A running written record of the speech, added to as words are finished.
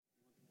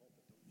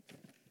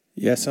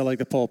Yes, I like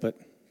the pulpit.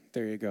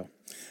 There you go.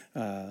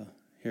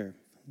 Here,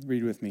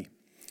 read with me.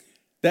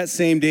 That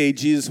same day,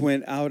 Jesus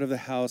went out of the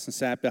house and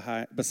sat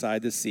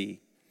beside the sea.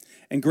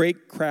 And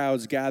great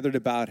crowds gathered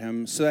about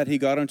him, so that he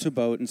got into a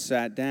boat and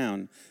sat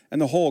down,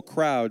 and the whole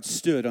crowd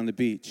stood on the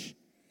beach.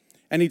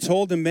 And he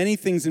told them many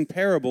things in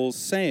parables,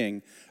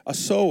 saying, a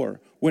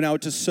sower went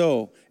out to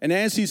sow, and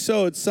as he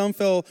sowed, some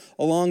fell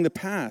along the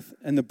path,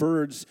 and the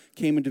birds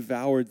came and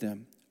devoured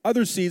them.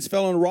 Other seeds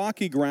fell on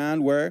rocky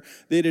ground where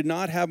they did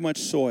not have much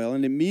soil,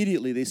 and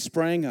immediately they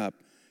sprang up,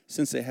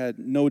 since they had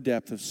no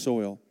depth of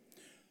soil.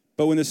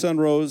 But when the sun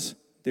rose,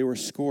 they were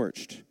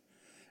scorched.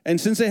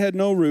 And since they had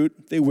no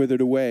root, they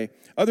withered away.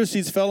 Other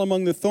seeds fell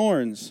among the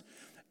thorns,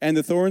 and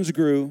the thorns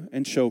grew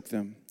and choked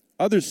them.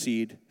 Other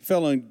seed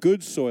fell on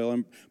good soil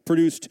and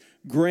produced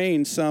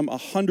grain, some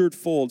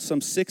 100-fold,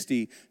 some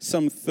 60,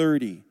 some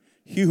 30.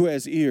 He who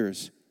has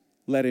ears,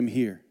 let him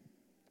hear.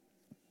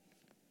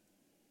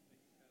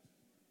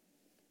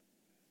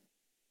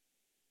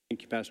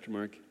 Thank you, Pastor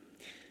Mark.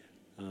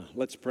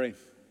 Let's pray.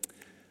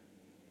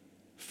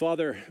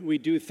 Father, we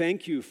do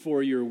thank you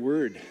for your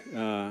word.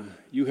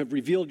 You have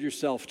revealed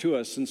yourself to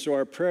us, and so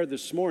our prayer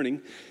this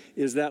morning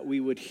is that we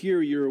would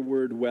hear your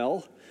word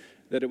well,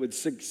 that it would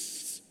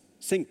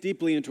sink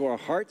deeply into our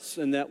hearts,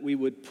 and that we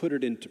would put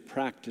it into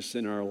practice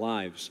in our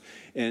lives.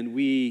 And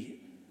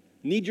we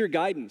need your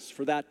guidance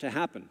for that to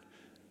happen,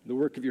 the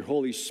work of your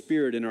Holy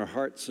Spirit in our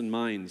hearts and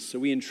minds. So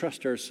we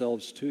entrust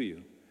ourselves to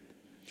you.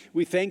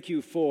 We thank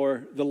you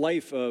for the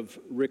life of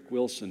Rick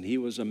Wilson. He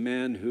was a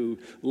man who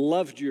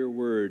loved your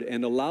word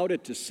and allowed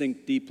it to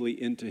sink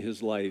deeply into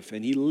his life,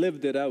 and he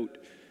lived it out.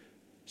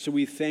 So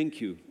we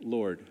thank you,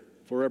 Lord,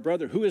 for our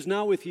brother who is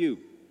now with you,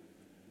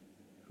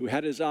 who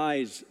had his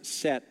eyes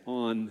set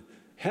on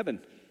heaven,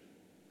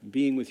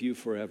 being with you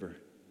forever.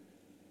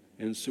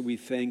 And so we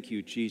thank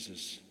you,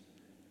 Jesus.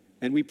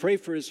 And we pray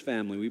for his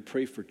family. We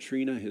pray for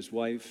Trina, his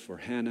wife, for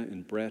Hannah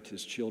and Brett,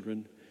 his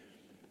children,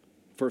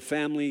 for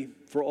family,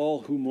 for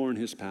all who mourn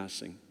his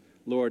passing.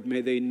 Lord, may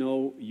they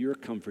know your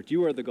comfort.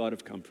 You are the God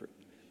of comfort.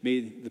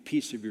 May the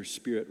peace of your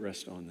Spirit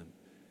rest on them.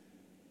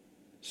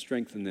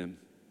 Strengthen them.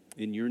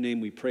 In your name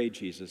we pray,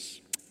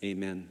 Jesus.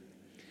 Amen.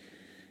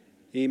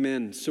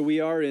 Amen. So we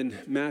are in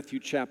Matthew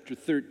chapter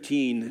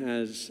 13,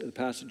 as the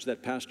passage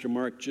that Pastor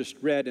Mark just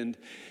read. And,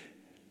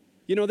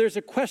 you know, there's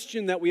a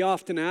question that we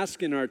often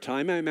ask in our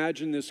time. I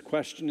imagine this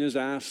question is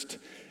asked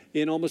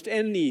in almost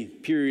any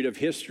period of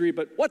history,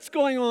 but what's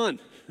going on?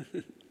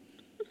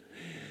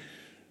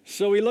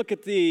 So we look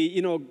at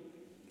the,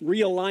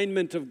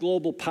 realignment of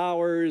global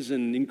powers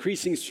and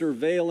increasing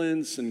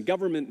surveillance and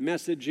government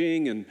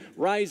messaging and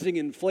rising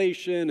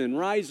inflation and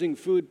rising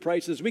food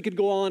prices. We could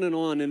go on,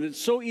 and it's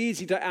so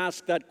easy to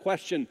ask that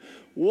question,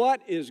 what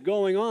is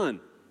going on?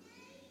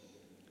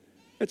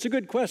 It's a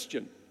good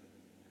question.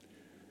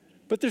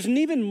 But there's an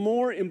even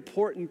more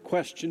important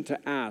question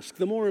to ask.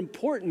 The more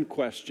important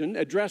question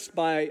addressed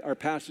by our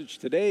passage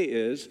today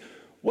is,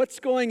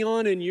 what's going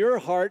on in your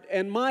heart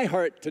and my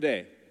heart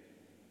today?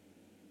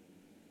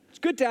 It's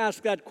good to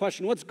ask that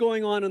question, what's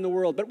going on in the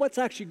world, but what's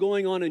actually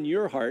going on in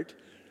your heart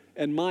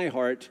and my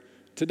heart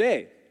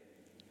today?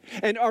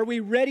 And are we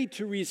ready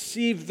to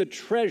receive the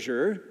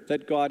treasure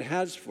that God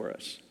has for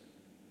us?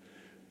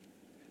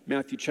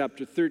 Matthew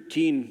chapter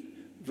 13,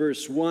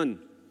 verse 1.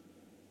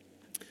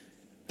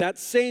 That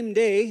same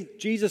day,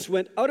 Jesus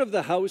went out of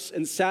the house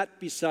and sat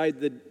beside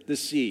the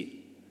sea.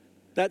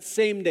 That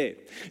same day,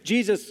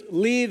 Jesus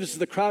leaves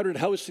the crowded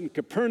house in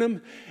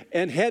Capernaum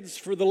and heads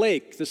for the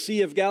lake, the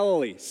Sea of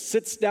Galilee,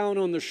 sits down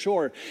on the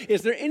shore.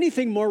 Is there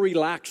anything more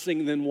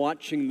relaxing than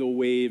watching the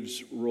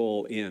waves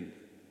roll in?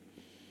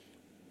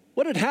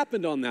 What had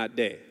happened on that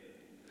day?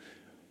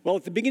 Well,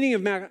 at the beginning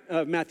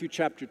of Matthew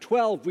chapter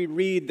 12, we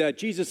read that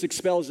Jesus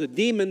expels a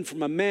demon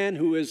from a man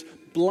who is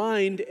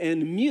blind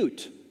and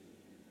mute.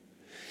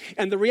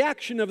 And the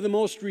reaction of the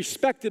most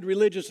respected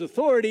religious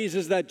authorities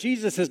is that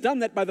Jesus has done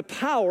that by the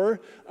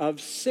power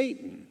of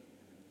Satan.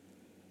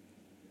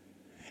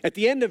 At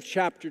the end of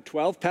chapter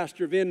 12,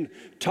 Pastor Vin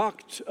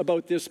talked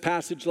about this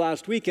passage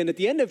last week, and at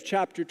the end of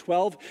chapter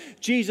 12,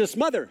 Jesus'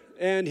 mother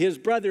and his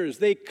brothers,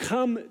 they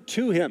come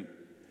to him,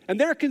 and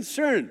they're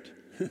concerned,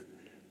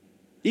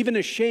 even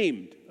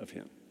ashamed of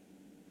him.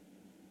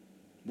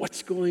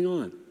 What's going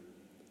on?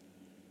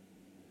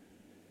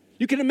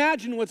 You can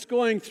imagine what's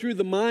going through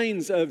the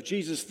minds of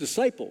Jesus'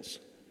 disciples.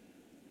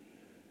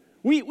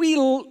 We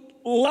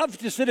love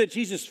to sit at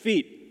Jesus'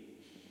 feet.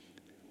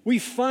 We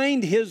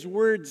find his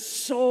words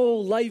so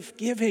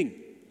life-giving.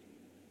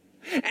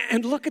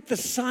 And look at the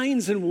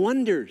signs and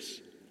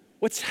wonders,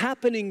 what's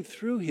happening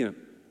through him.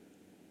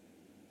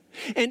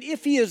 And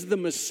if he is the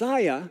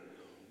Messiah,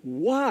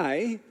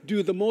 why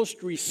do the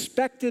most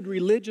respected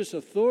religious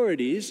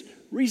authorities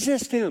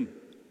resist him?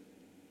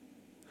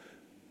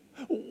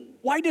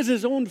 Why does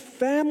his own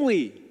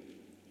family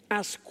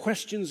ask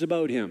questions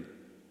about him?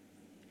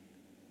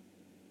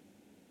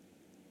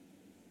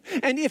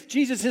 And if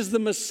Jesus is the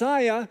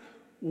Messiah,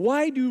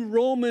 why do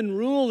Roman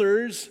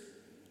rulers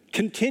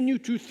continue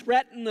to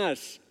threaten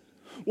us?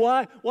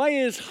 Why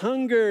is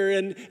hunger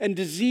and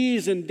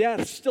disease and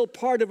death still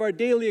part of our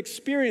daily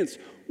experience?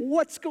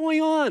 What's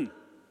going on?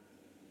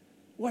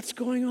 What's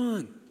going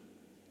on?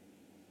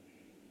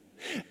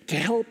 To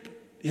help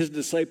his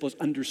disciples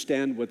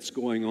understand what's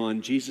going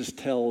on, Jesus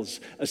tells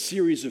a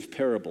series of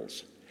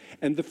parables.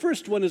 And the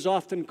first one is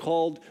often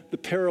called the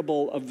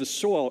parable of the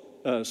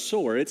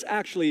sower. It's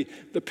actually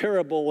the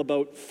parable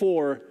about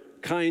 4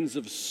 kinds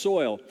of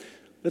soil.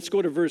 Let's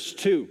go to verse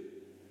 2.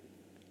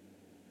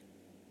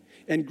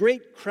 And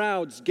great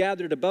crowds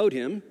gathered about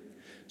him,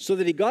 so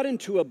that he got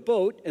into a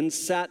boat and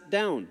sat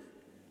down.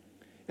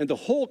 And the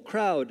whole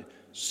crowd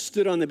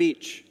stood on the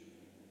beach.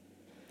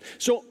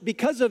 So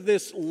because of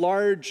this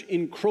large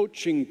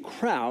encroaching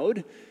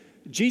crowd,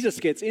 Jesus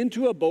gets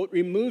into a boat,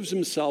 removes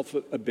himself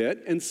a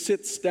bit, and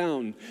sits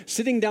down.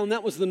 Sitting down,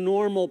 that was the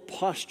normal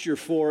posture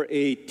for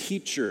a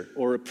teacher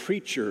or a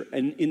preacher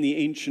in the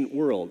ancient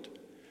world.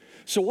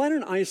 So why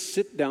don't I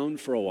sit down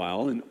for a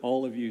while and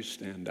all of you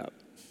stand up?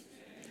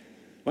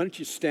 Why don't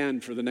you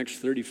stand for the next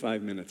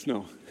 35 minutes?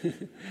 No,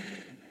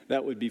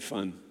 that would be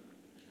fun.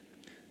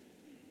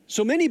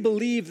 So many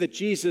believe that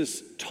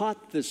Jesus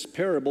taught this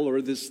parable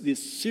or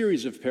this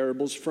series of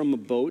parables from a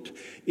boat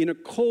in a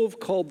cove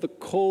called the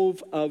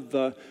Cove of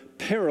the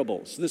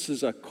Parables. This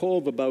is a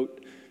cove about,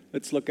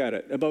 let's look at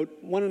it, about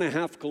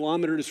 1.5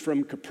 kilometers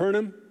from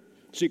Capernaum.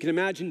 So you can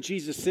imagine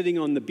Jesus sitting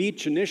on the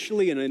beach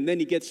initially, and then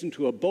he gets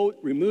into a boat,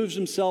 removes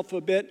himself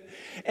a bit,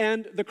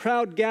 and the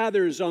crowd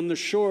gathers on the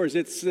shores.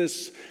 It's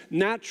this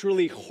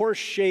naturally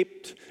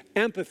horse-shaped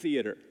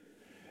amphitheater.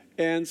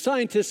 And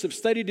scientists have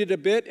studied it a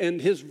bit,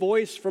 and his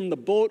voice from the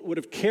boat would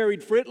have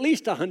carried for at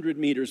least 100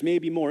 meters,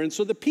 maybe more. And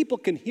so the people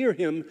can hear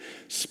him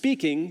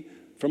speaking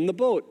from the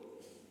boat.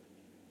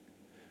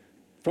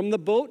 From the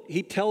boat,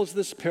 he tells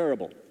this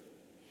parable.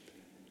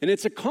 And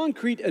it's a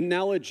concrete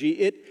analogy.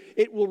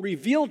 It will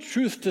reveal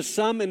truth to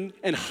some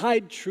and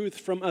hide truth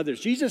from others.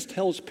 Jesus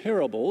tells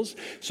parables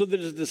so that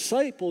his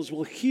disciples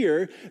will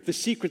hear the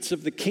secrets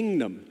of the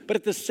kingdom. But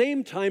at the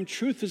same time,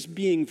 truth is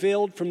being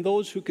veiled from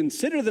those who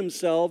consider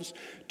themselves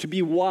to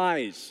be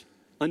wise,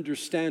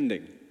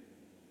 understanding.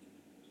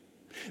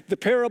 The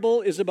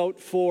parable is about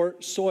 4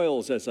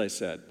 soils, as I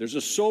said. There's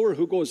a sower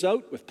who goes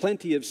out with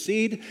plenty of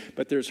seed,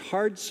 but there's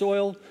hard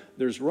soil,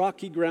 there's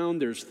rocky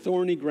ground, there's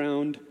thorny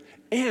ground,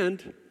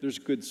 and there's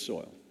good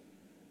soil.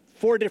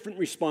 4 different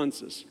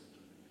responses.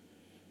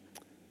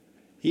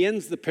 He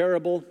ends the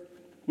parable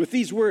with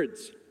these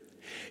words: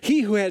 "He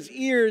who has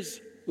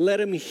ears,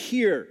 let him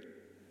hear."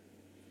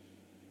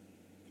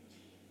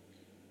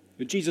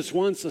 But Jesus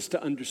wants us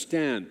to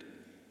understand.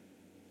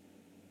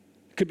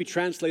 It could be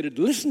translated,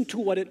 listen to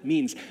what it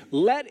means.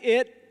 Let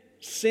it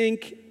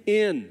sink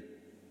in.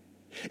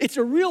 It's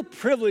a real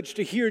privilege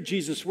to hear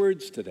Jesus'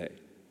 words today.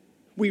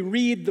 We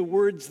read the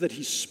words that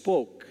he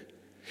spoke.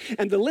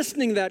 And the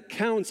listening that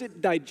counts, it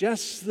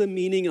digests the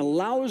meaning,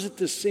 allows it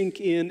to sink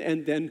in,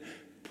 and then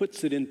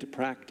puts it into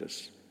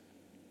practice.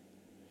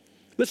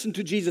 Listen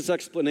to Jesus'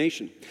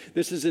 explanation.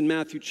 This is in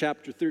Matthew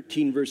chapter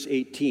 13, verse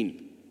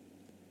 18.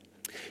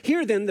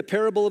 "Hear then the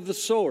parable of the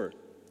sower.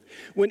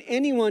 When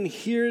anyone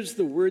hears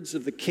the words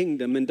of the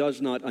kingdom and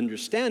does not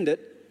understand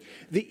it,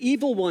 the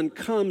evil one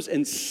comes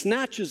and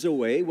snatches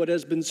away what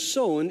has been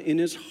sown in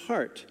his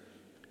heart.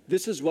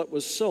 This is what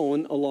was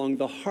sown along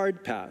the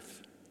hard path.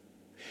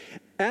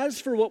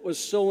 As for what was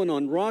sown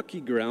on rocky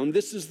ground,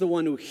 this is the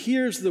one who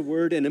hears the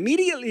word and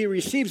immediately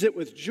receives it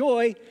with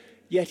joy,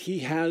 yet he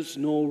has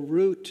no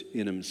root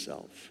in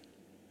himself,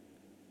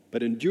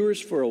 but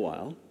endures for a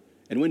while.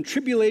 And when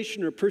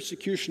tribulation or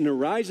persecution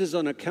arises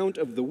on account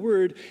of the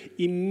word,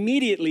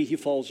 immediately he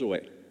falls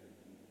away.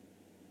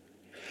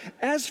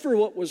 As for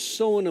what was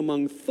sown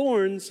among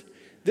thorns,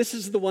 this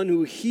is the one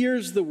who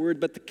hears the word,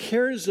 but the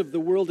cares of the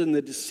world and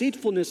the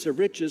deceitfulness of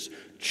riches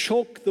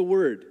choke the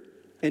word,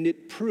 and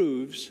it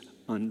proves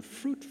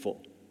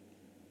unfruitful.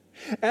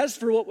 As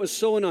for what was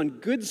sown on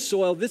good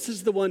soil, this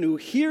is the one who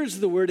hears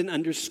the word and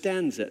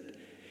understands it.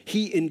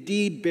 He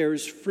indeed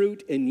bears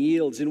fruit and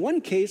yields, in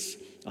one case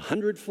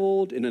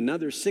 100-fold, in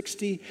another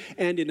 60,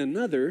 and in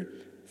another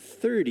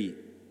 30.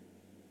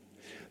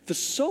 The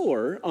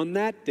sower on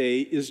that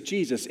day is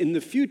Jesus. In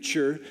the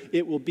future,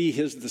 it will be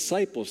his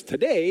disciples.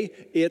 Today,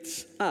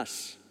 it's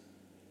us.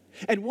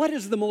 And what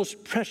is the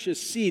most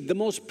precious seed? The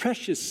most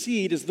precious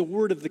seed is the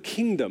word of the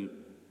kingdom.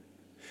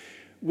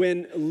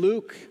 When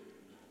Luke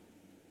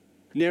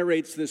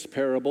narrates this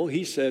parable,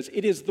 he says,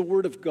 it is the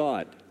word of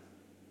God.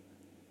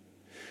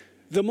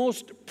 The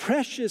most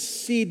precious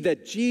seed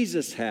that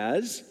Jesus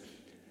has,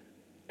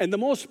 and the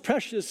most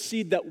precious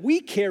seed that we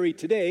carry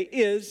today,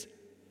 is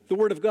the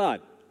word of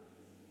God.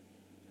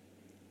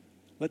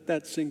 Let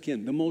that sink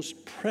in. The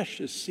most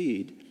precious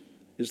seed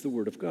is the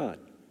word of God.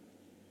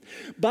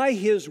 By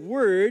his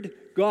word,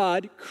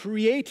 God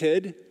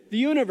created the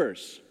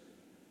universe.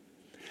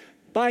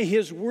 By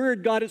his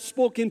word, God has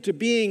spoken into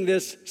being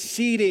this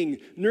seeding,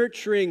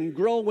 nurturing,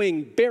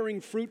 growing,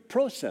 bearing fruit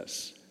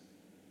process.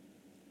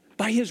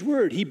 By his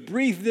word, he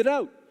breathed it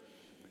out.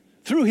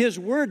 Through his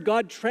word,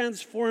 God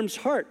transforms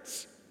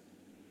hearts.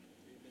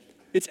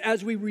 It's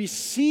as we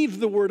receive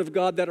the Word of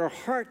God that our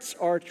hearts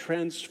are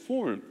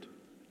transformed.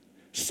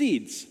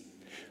 Seeds.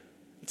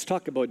 Let's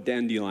talk about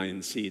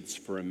dandelion seeds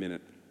for a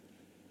minute.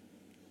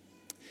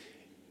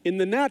 In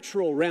the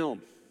natural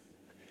realm,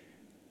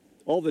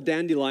 all the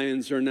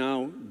dandelions are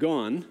now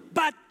gone,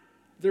 but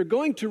they're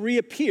going to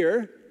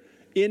reappear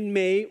in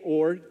May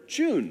or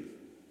June.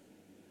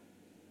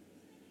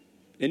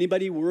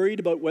 Anybody worried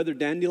about whether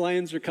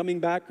dandelions are coming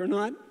back or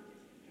not?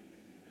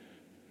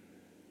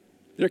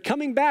 They're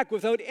coming back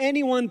without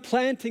anyone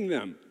planting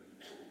them.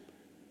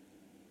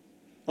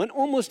 On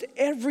almost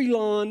every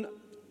lawn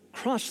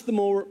across the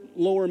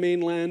lower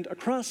mainland,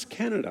 across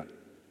Canada.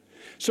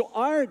 So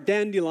are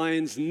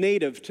dandelions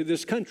native to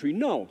this country?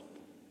 No.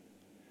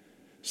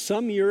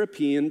 Some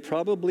European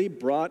probably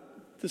brought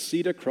the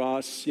seed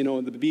across,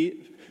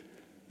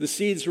 the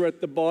seeds were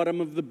at the bottom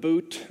of the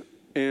boot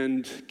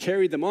and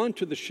carried them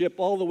onto the ship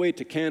all the way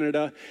to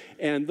Canada,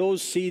 and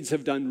those seeds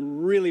have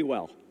done really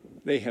well.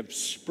 They have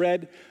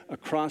spread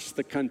across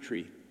the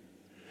country.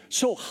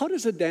 So how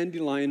does a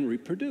dandelion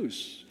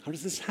reproduce? How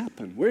does this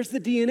happen? Where's the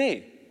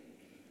DNA?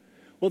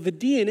 Well, the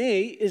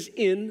DNA is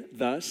in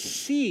the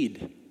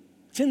seed.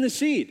 It's in the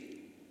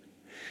seed.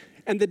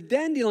 And the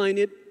dandelion,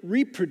 it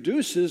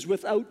reproduces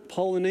without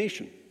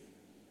pollination.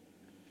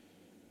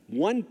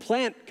 One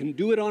plant can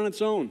do it on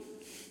its own.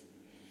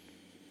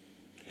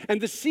 And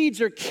the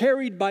seeds are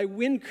carried by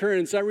wind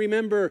currents. I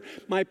remember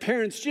my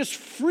parents just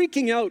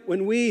freaking out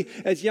when we,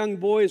 as young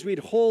boys, we'd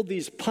hold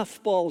these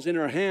puffballs in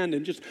our hand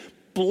and just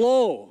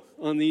blow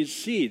on these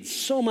seeds.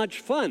 So much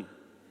fun.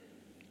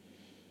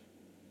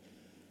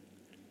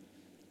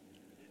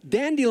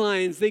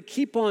 Dandelions, they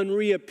keep on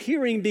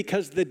reappearing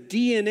because the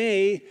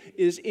DNA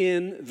is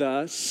in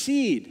the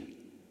seed.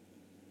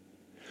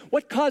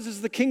 What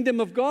causes the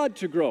kingdom of God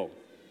to grow?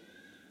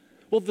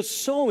 Well, the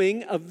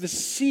sowing of the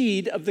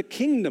seed of the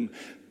kingdom,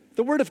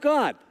 the Word of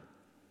God.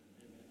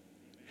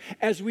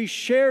 As we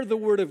share the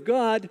Word of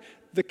God,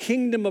 the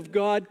kingdom of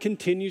God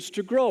continues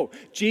to grow.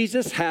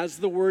 Jesus has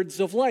the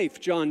words of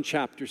life, John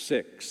chapter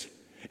 6.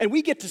 And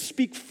we get to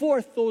speak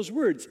forth those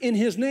words in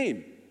His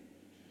name.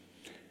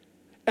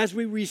 As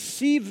we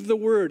receive the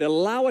Word,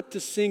 allow it to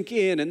sink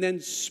in, and then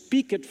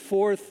speak it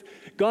forth,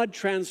 God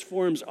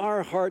transforms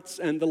our hearts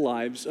and the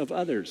lives of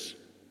others.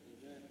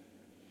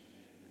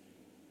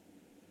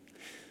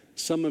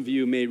 Some of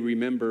you may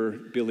remember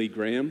Billy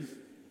Graham.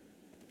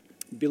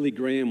 Billy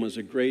Graham was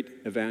a great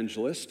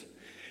evangelist.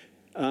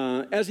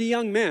 As a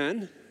young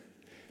man,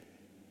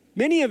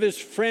 many of his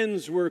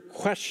friends were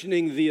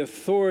questioning the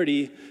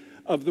authority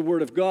of the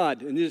Word of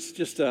God. And this is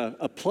just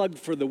a plug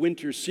for the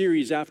winter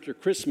series after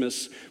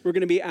Christmas. We're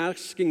going to be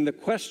asking the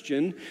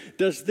question,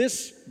 does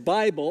this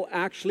Bible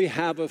actually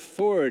have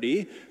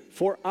authority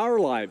for our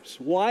lives?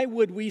 Why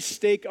would we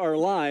stake our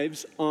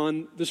lives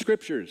on the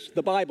Scriptures,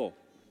 the Bible?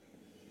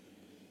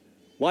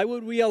 Why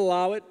would we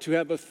allow it to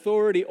have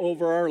authority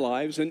over our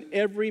lives in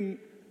every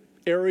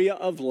area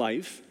of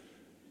life?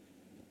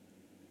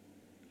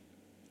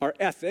 Our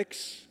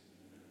ethics,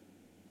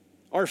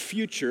 our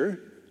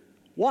future.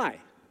 Why?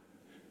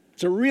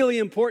 It's a really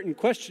important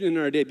question in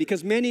our day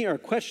because many are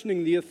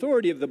questioning the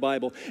authority of the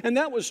Bible. And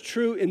that was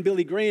true in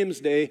Billy Graham's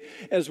day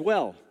as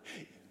well.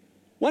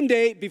 One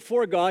day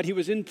before God, he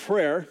was in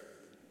prayer,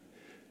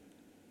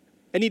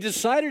 and he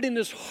decided in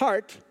his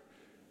heart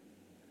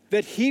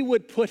that he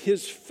would put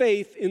his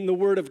faith in the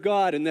Word of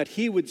God and that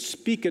he would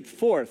speak it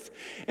forth.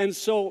 And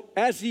so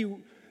as he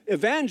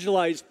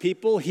evangelized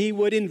people, he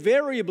would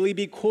invariably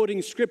be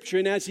quoting Scripture.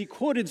 And as he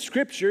quoted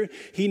Scripture,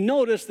 he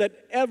noticed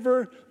that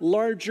ever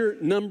larger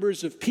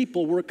numbers of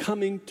people were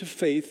coming to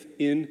faith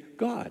in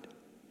God.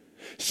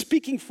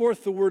 Speaking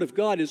forth the Word of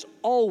God is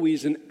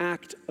always an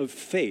act of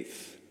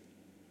faith.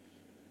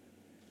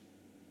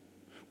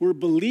 We're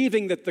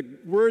believing that the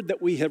word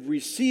that we have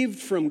received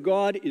from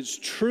God is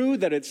true,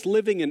 that it's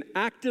living and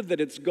active, that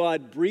it's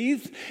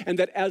God-breathed, and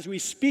that as we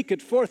speak it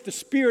forth, the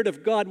Spirit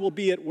of God will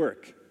be at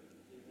work.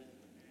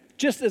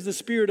 Just as the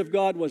Spirit of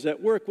God was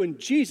at work when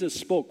Jesus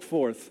spoke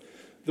forth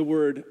the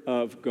Word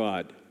of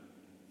God.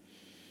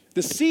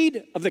 The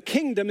seed of the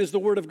kingdom is the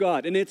Word of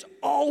God, and it's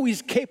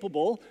always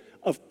capable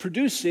of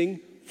producing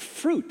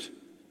fruit.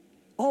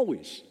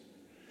 Always.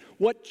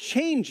 What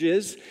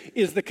changes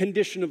is the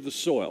condition of the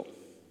soil.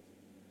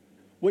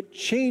 What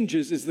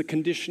changes is the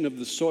condition of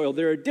the soil.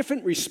 There are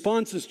different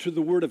responses to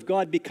the Word of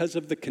God because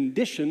of the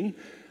condition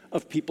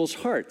of people's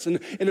hearts. And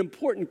an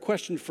important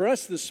question for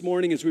us this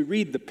morning as we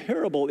read the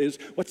parable is,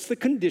 what's the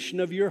condition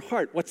of your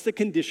heart? What's the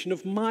condition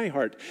of my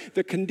heart?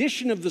 The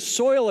condition of the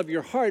soil of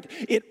your heart,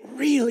 it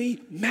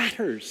really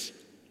matters.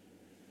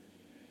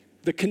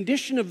 The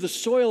condition of the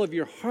soil of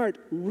your heart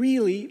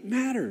really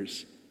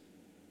matters.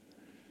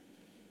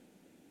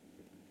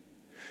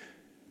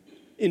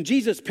 In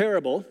Jesus'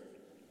 parable,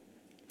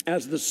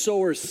 as the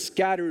sower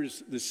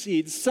scatters the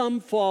seeds,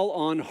 some fall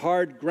on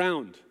hard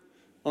ground,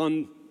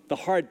 on the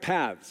hard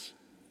paths.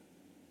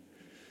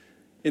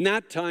 In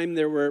that time,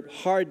 there were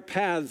hard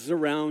paths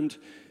around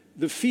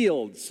the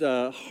fields,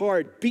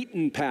 hard,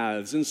 beaten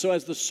paths. And so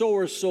as the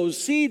sower sows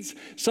seeds,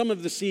 some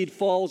of the seed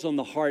falls on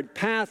the hard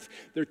path.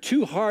 They're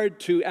too hard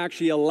to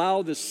actually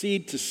allow the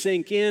seed to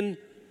sink in.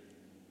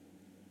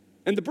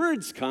 And the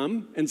birds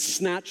come and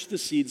snatch the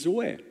seeds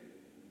away.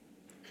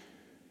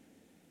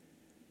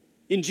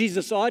 In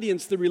Jesus'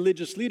 audience, the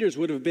religious leaders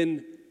would have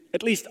been,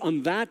 at least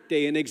on that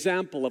day, an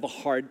example of a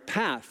hard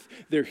path.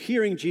 They're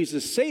hearing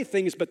Jesus say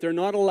things, but they're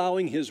not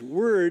allowing his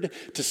word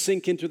to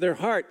sink into their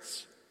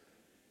hearts.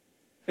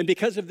 And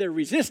because of their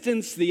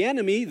resistance, the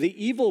enemy,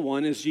 the evil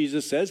one, as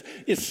Jesus says,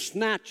 is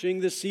snatching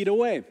the seed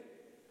away.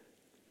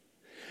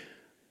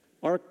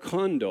 Our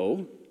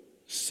condo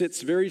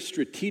sits very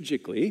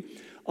strategically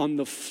on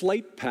the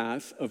flight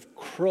path of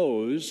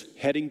crows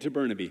heading to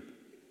Burnaby.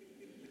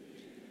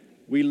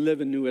 We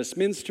live in New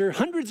Westminster.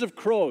 Hundreds of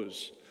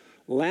crows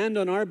land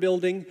on our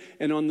building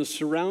and on the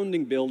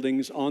surrounding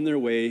buildings on their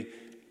way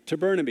to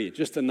Burnaby.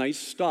 Just a nice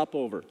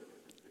stopover.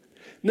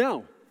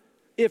 Now,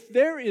 if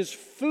there is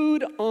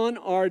food on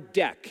our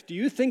deck, do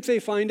you think they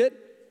find it?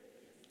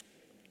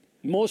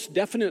 Most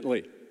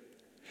definitely.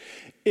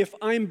 If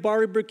I'm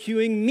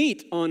barbecuing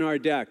meat on our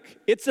deck,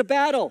 it's a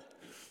battle.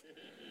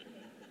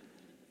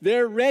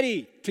 They're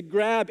ready to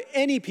grab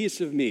any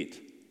piece of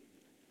meat.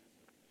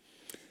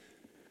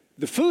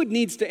 The food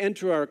needs to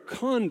enter our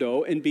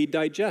condo and be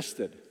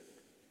digested.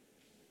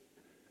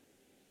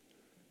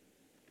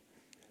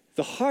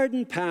 The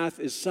hardened path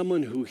is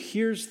someone who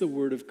hears the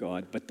word of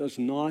God but does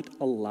not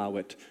allow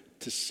it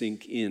to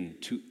sink in,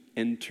 to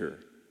enter.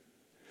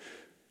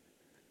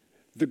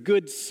 The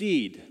good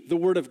seed, the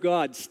word of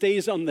God,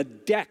 stays on the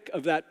deck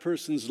of that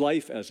person's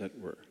life, as it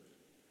were,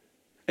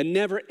 and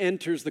never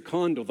enters the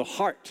condo, the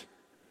heart,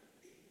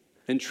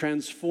 and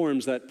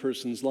transforms that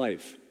person's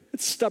life.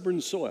 It's stubborn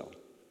soil.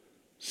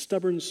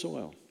 Stubborn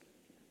soil.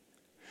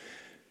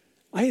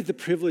 I had the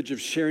privilege of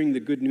sharing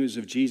the good news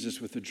of Jesus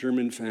with a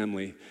German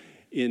family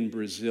in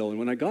Brazil. And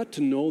when I got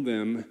to know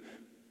them,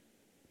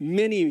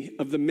 many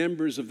of the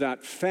members of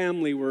that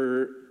family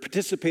were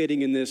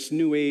participating in this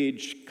New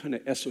Age kind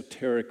of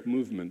esoteric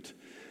movement.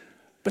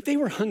 But they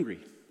were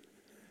hungry.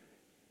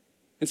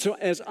 And so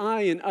as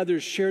I and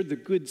others shared the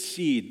good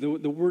seed,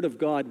 the word of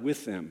God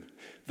with them,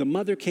 the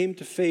mother came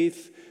to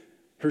faith,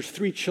 her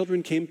 3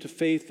 children came to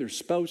faith, their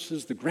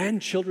spouses, the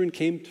grandchildren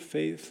came to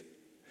faith.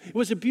 It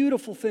was a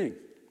beautiful thing.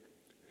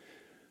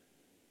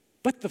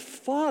 But the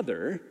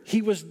father,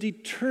 he was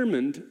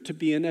determined to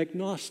be an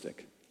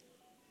agnostic.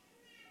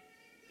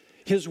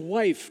 His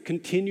wife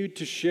continued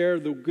to share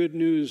the good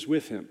news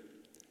with him.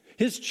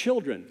 His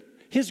children,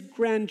 his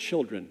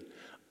grandchildren,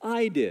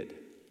 I did,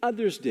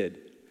 others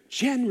did.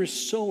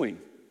 Generous sowing.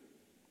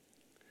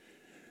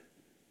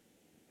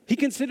 He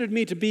considered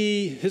me to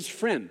be his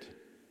friend.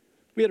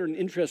 We had an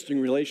interesting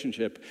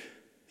relationship.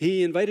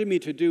 He invited me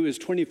to do his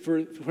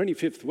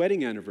 25th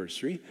wedding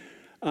anniversary.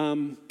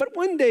 But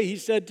one day he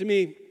said to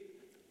me,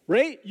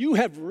 "Ray, you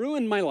have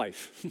ruined my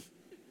life.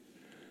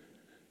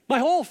 My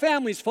whole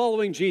family's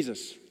following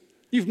Jesus.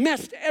 You've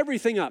messed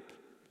everything up."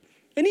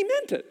 And he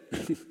meant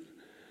it.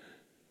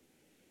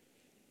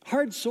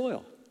 Hard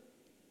soil.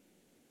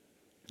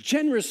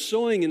 Generous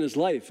sowing in his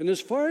life. And as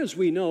far as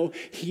we know,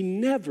 he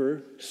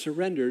never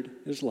surrendered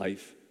his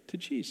life to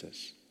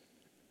Jesus.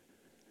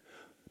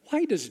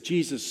 Why does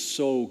Jesus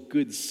sow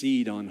good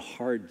seed on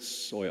hard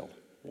soil?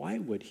 Why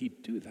would he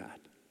do that?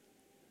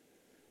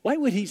 Why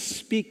would he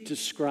speak to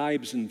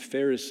scribes and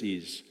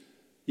Pharisees,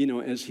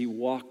 as he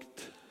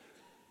walked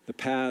the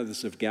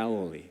paths of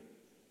Galilee?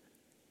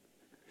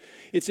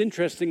 It's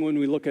interesting when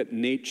we look at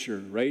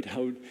nature, right?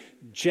 How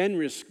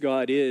generous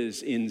God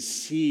is in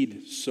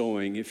seed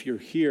sowing. If you're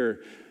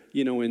here,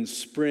 in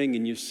spring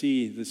and you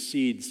see the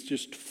seeds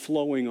just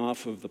flowing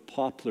off of the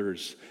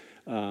poplars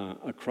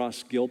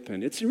across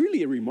Gilpin, it's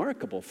really a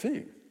remarkable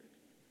thing.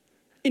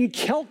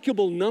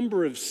 Incalculable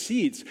number of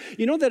seeds.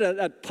 You know that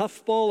a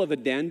puffball of a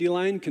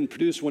dandelion can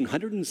produce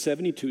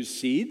 172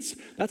 seeds?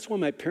 That's why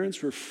my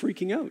parents were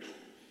freaking out.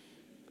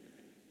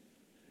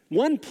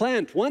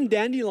 One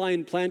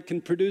dandelion plant can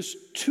produce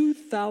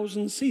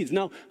 2,000 seeds.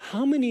 Now,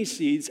 how many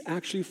seeds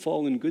actually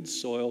fall in good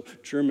soil,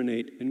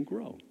 germinate, and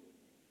grow?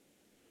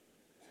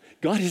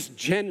 God is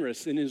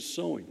generous in his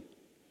sowing.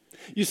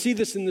 You see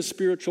this in the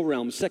spiritual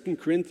realm. 2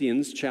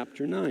 Corinthians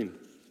chapter 9.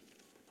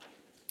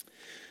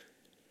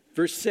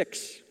 Verse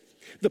 6.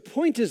 The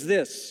point is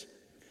this: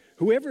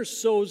 whoever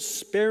sows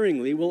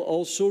sparingly will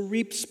also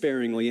reap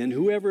sparingly, and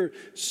whoever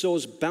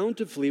sows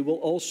bountifully will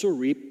also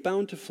reap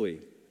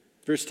bountifully.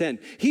 Verse 10,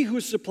 he who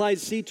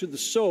supplies seed to the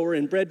sower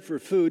and bread for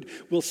food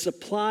will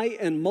supply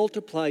and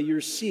multiply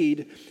your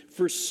seed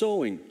for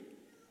sowing.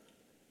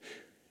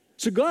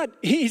 So God,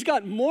 he's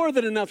got more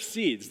than enough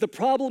seeds. The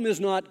problem is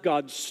not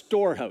God's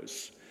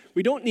storehouse.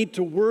 We don't need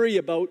to worry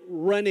about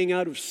running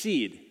out of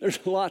seed. There's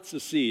lots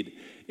of seed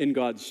in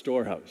God's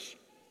storehouse.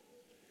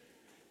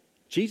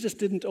 Jesus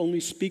didn't only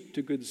speak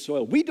to good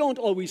soil. We don't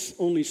always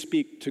only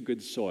speak to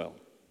good soil.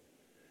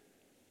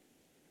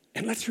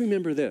 And let's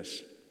remember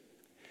this.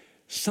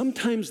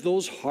 Sometimes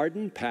those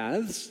hardened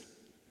paths,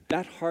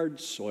 that hard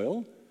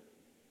soil,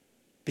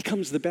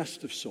 becomes the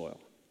best of soil.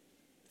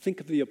 Think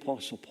of the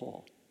Apostle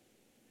Paul.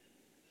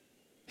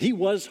 He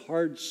was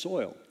hard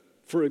soil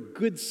for a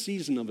good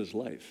season of his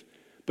life,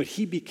 but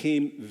he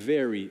became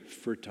very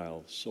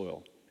fertile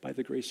soil by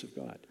the grace of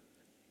God.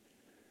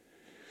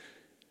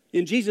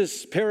 In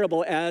Jesus'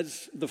 parable,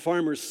 as the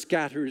farmer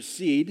scatters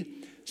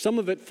seed, some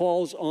of it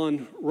falls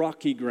on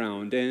rocky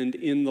ground, and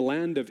in the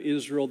land of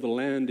Israel, the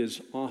land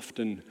is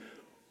often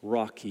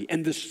rocky,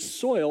 and the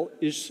soil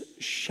is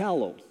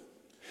shallow.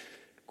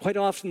 Quite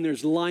often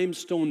there's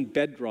limestone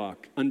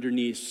bedrock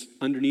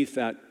underneath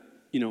that,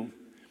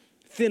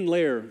 thin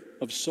layer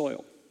of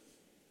soil.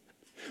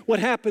 What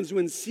happens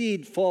when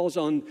seed falls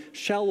on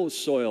shallow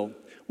soil?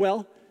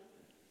 Well,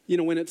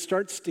 when it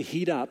starts to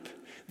heat up,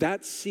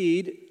 that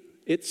seed,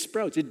 it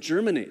sprouts, it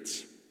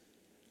germinates.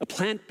 A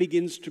plant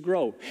begins to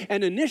grow.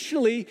 And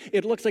initially,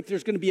 it looks like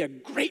there's going to be a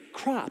great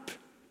crop.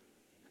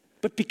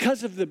 But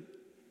because of the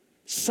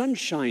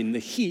sunshine, the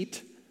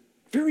heat,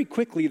 very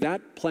quickly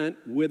that plant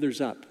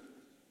withers up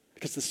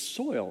because the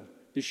soil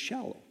is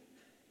shallow.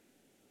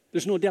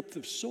 There's no depth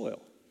of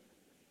soil.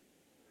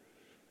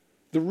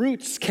 The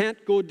roots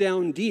can't go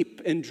down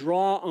deep and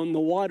draw on the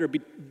water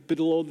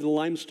below the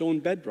limestone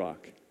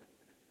bedrock.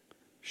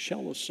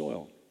 Shallow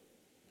soil.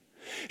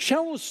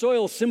 Shallow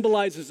soil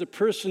symbolizes a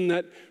person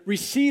that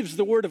receives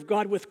the word of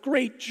God with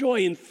great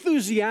joy,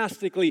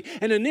 enthusiastically,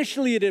 and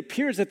initially it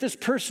appears that this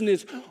person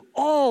is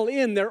all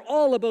in, they're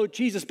all about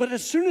Jesus, but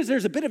as soon as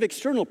there's a bit of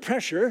external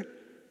pressure,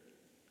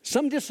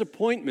 some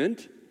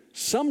disappointment,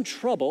 some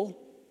trouble,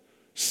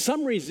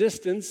 some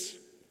resistance,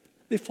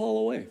 they fall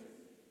away.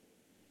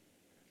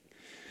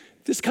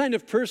 This kind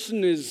of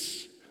person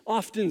is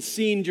often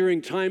seen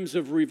during times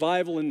of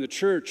revival in the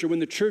church or when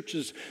the church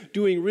is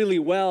doing really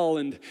well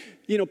and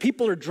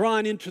people are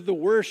drawn into the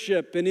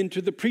worship and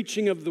into the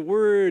preaching of the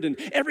word and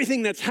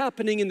everything that's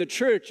happening in the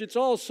church. It's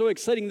all so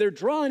exciting. They're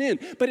drawn in.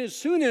 But as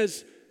soon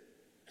as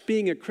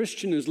being a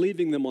Christian is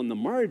leaving them on the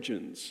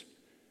margins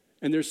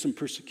and there's some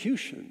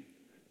persecution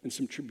and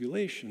some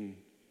tribulation,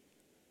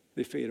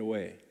 they fade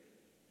away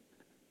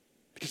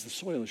because the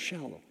soil is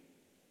shallow.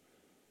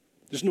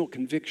 There's no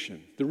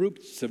conviction. The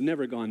roots have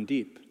never gone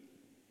deep.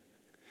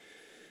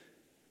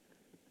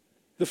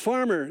 The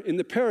farmer in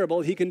the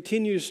parable, he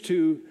continues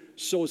to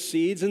sow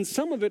seeds, and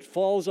some of it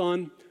falls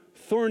on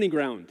thorny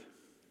ground.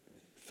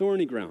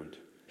 Thorny ground.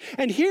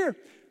 And here,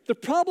 the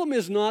problem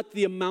is not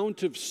the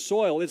amount of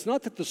soil. It's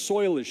not that the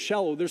soil is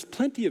shallow. There's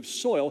plenty of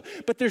soil,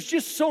 but there's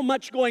just so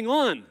much going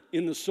on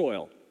in the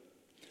soil.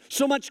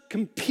 So much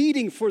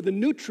competing for the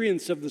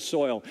nutrients of the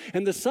soil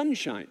and the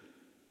sunshine.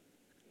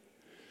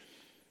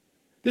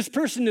 This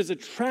person is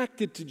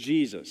attracted to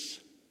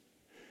Jesus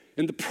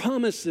and the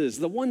promises,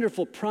 the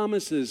wonderful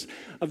promises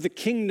of the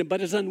kingdom,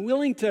 but is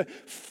unwilling to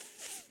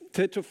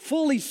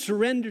fully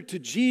surrender to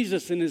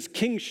Jesus and his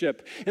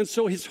kingship. And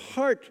so his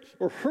heart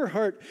or her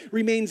heart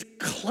remains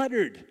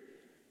cluttered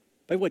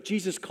by what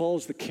Jesus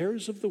calls the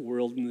cares of the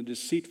world and the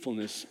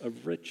deceitfulness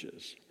of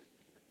riches.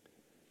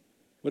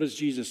 What does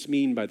Jesus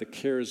mean by the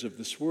cares of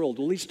this world?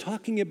 Well, he's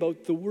talking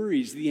about the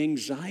worries, the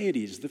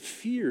anxieties, the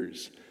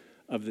fears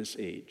of this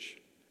age.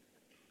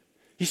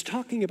 He's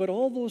talking about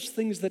all those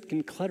things that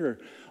can clutter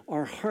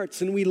our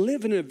hearts. And we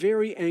live in a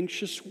very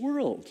anxious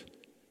world,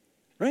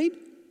 right?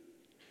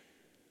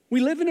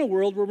 We live in a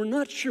world where we're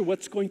not sure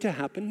what's going to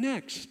happen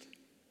next.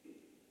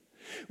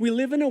 We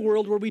live in a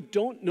world where we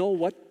don't know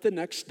what the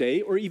next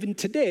day or even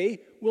today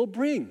will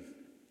bring.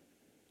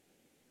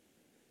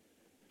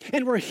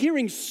 And we're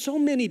hearing so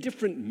many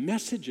different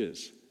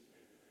messages.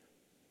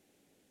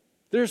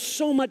 There's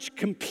so much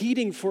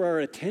competing for our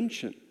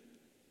attention.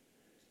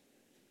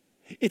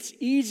 It's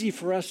easy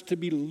for us to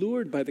be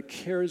lured by the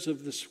cares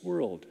of this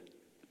world.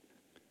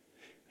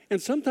 And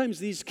sometimes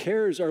these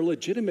cares are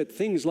legitimate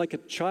things like a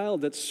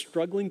child that's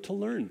struggling to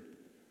learn,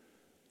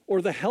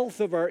 or the health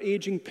of our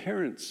aging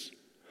parents,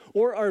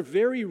 or our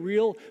very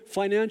real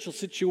financial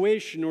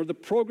situation, or the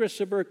progress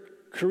of our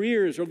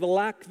careers, or the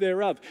lack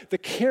thereof. The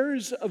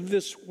cares of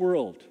this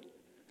world.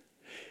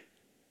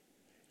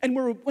 And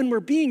when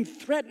we're being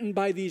threatened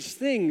by these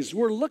things,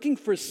 we're looking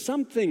for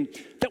something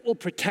that will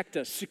protect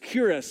us,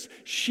 secure us,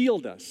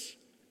 shield us.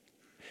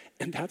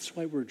 And that's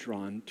why we're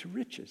drawn to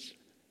riches.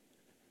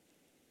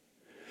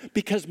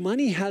 Because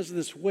money has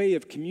this way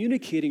of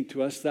communicating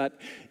to us that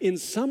in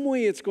some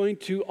way it's going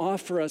to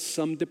offer us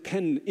some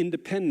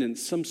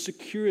independence, some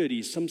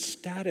security, some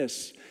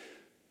status,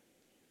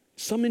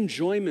 some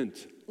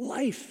enjoyment,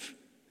 life,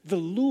 the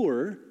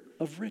lure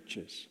of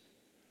riches.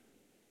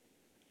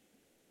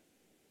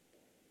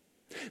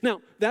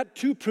 Now, that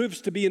too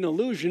proves to be an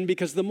illusion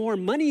because the more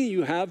money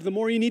you have, the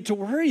more you need to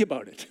worry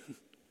about it.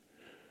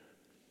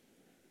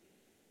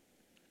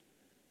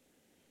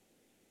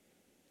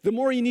 The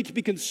more you need to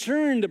be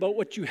concerned about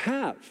what you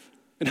have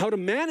and how to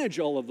manage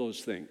all of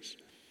those things.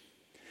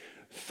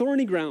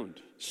 Thorny ground,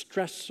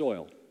 stressed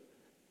soil.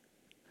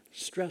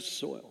 Stressed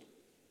soil.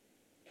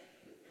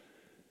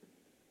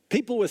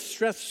 People with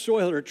stressed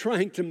soil are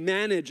trying to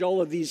manage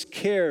all of these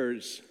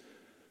cares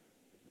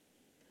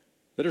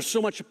that are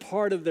so much a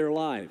part of their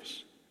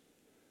lives.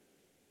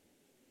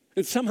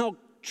 And somehow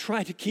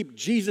try to keep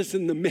Jesus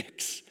in the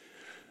mix.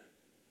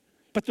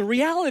 But the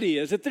reality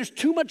is that there's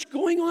too much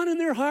going on in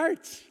their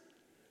hearts.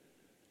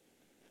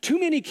 Too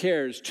many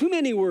cares, too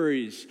many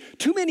worries,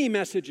 too many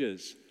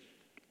messages.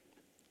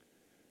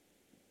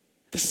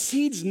 The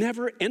seeds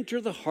never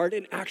enter the heart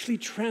and actually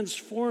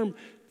transform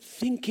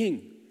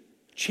thinking,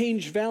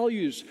 change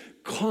values,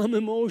 calm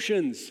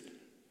emotions,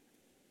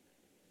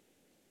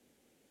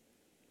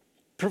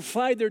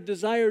 provide their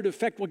desired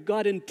effect, what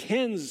God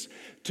intends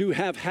to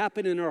have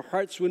happen in our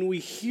hearts when we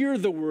hear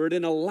the word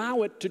and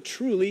allow it to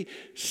truly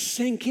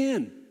sink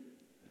in.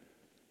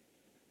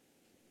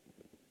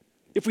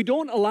 If we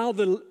don't allow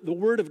the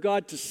word of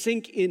God to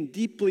sink in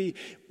deeply,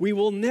 we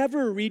will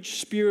never reach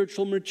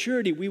spiritual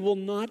maturity. We will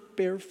not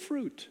bear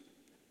fruit.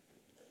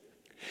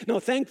 Now,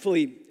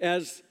 thankfully,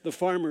 as the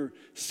farmer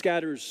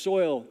scatters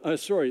seed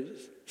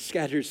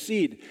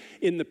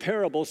in the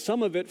parable,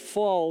 some of it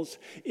falls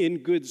in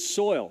good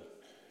soil.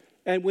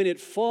 And when it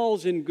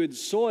falls in good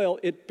soil,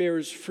 it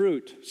bears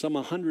fruit, some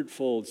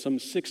 100-fold, some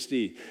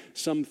 60,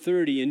 some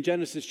 30. In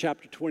Genesis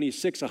chapter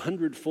 26,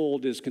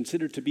 100-fold is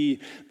considered to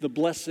be the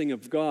blessing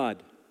of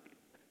God.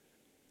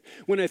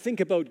 When I think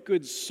about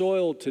good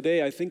soil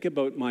today, I think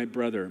about my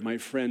brother, my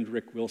friend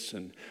Rick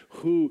Wilson,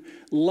 who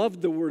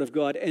loved the Word of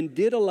God and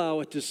did allow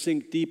it to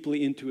sink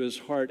deeply into his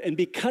heart. And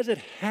because it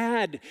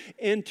had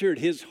entered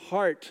his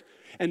heart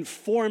and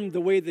formed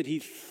the way that he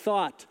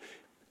thought,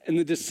 and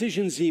the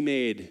decisions he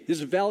made, his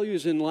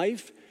values in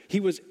life, he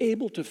was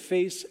able to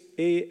face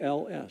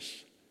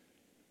ALS.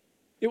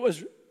 It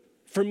was,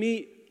 for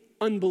me,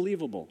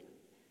 unbelievable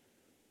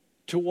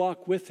to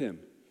walk with him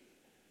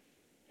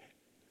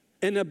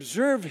and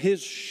observe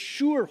his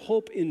sure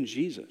hope in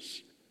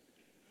Jesus,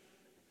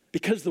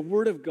 because the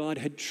Word of God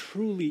had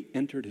truly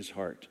entered his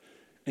heart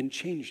and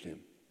changed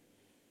him.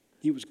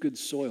 He was good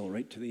soil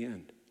right to the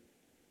end.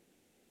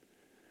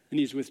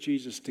 And he's with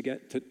Jesus to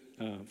get to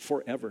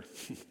forever.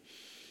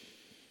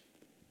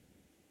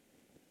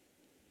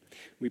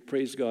 We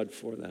praise God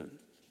for that.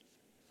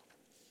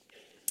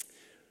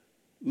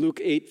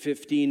 Luke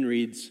 8:15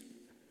 reads,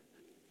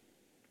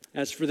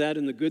 "As for that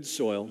in the good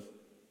soil,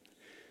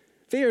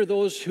 they are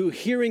those who,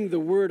 hearing the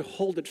word,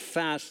 hold it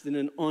fast in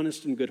an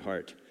honest and good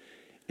heart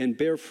and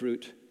bear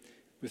fruit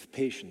with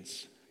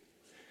patience."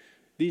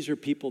 These are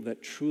people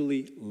that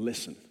truly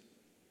listen.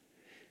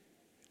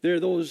 They're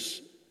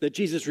those that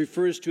Jesus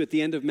refers to at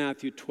the end of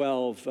Matthew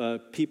 12,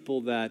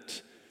 people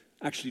that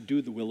actually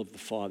do the will of the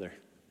Father.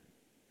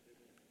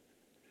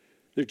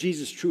 They're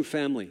Jesus' true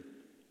family.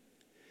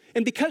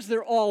 And because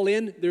they're all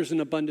in, there's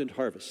an abundant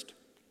harvest.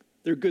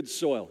 They're good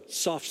soil,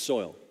 soft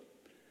soil.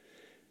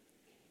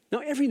 Now,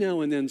 every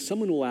now and then,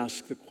 someone will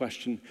ask the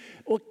question,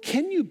 well,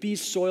 can you be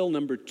soil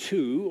number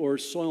 2 or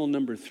soil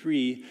number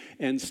 3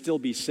 and still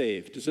be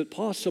saved? Is it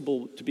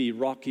possible to be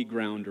rocky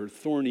ground or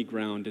thorny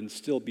ground and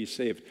still be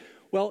saved?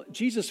 Well,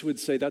 Jesus would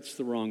say that's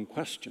the wrong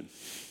question.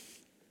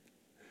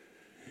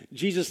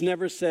 Jesus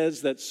never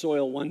says that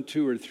soil 1,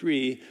 2, or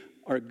 3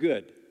 are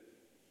good.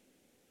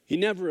 He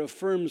never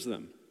affirms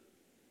them.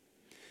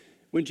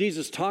 When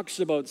Jesus talks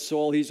about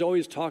soil, he's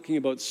always talking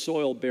about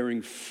soil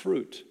bearing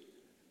fruit.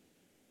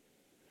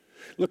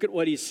 Look at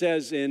what he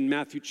says in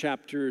Matthew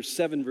chapter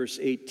 7, verse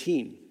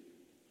 18.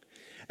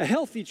 "A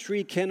healthy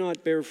tree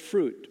cannot bear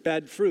fruit,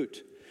 bad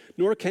fruit,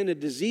 nor can a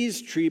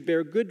diseased tree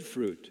bear good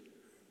fruit.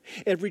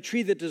 Every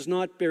tree that does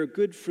not bear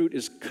good fruit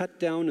is cut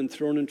down and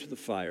thrown into the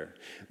fire.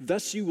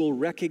 Thus you will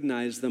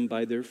recognize them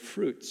by their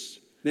fruits."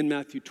 Then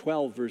Matthew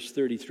 12, verse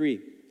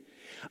 33.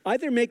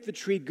 "Either make the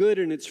tree good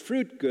and its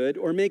fruit good,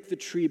 or make the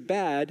tree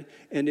bad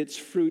and its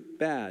fruit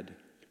bad.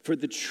 For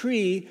the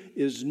tree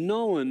is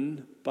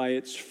known by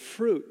its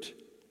fruit."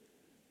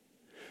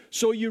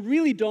 So you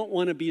really don't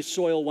want to be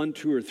soil 1,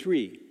 2, or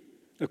 3.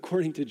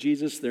 According to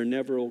Jesus, they're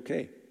never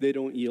okay. They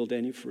don't yield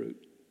any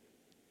fruit.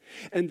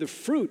 And the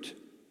fruit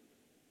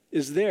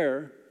is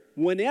there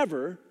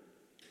whenever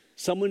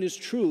someone is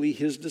truly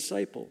his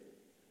disciple.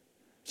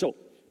 So,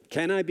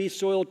 can I be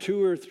soil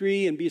 2 or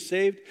 3 and be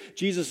saved?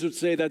 Jesus would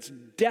say that's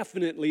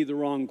definitely the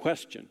wrong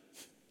question.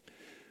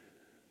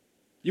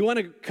 You want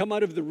to come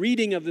out of the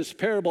reading of this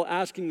parable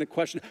asking the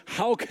question,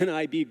 how can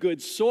I be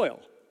good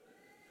soil?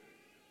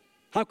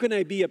 How can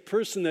I be a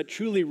person that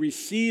truly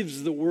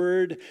receives the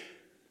word,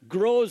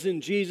 grows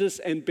in Jesus,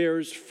 and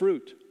bears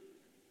fruit?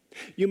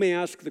 You may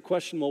ask the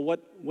question, well,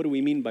 what do we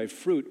mean by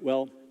fruit?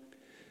 Well,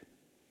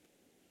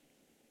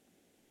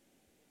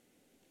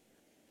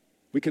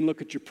 we can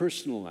look at your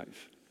personal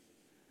life.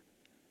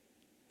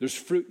 There's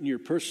fruit in your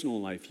personal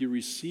life. You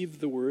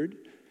receive the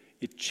word.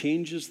 It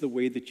changes the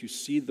way that you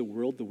see the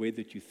world, the way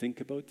that you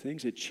think about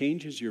things. It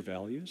changes your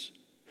values.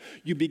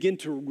 You begin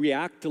to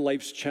react to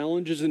life's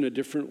challenges in a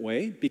different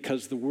way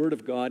because the Word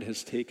of God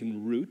has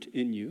taken root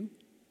in you.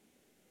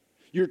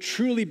 You're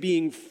truly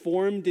being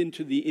formed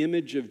into the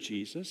image of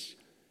Jesus.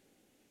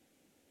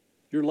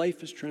 Your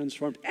life is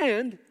transformed.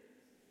 And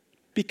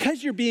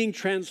because you're being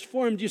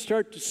transformed, you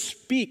start to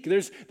speak.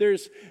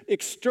 There's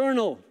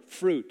external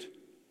fruit.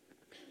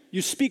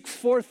 You speak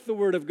forth the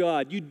Word of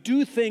God. You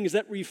do things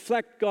that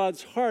reflect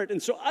God's heart.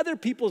 And so other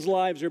people's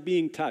lives are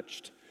being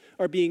touched,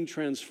 are being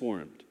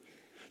transformed.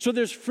 So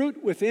there's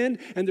fruit within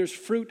and there's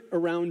fruit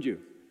around you.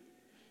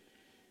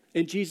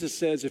 And Jesus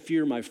says, if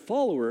you're my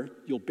follower,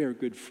 you'll bear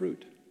good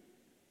fruit.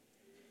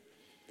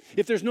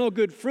 If there's no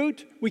good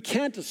fruit, we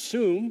can't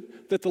assume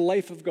that the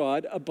life of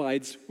God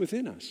abides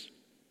within us.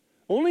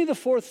 Only the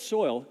fourth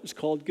soil is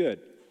called good.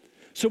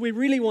 So we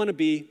really want to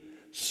be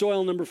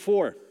soil number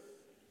 4.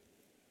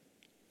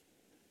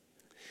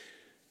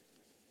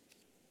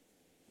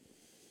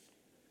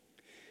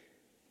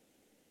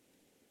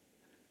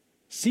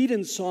 Seed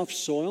in soft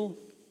soil,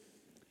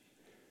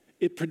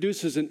 it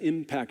produces an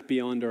impact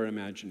beyond our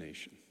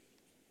imagination.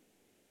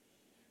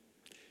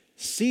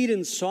 Seed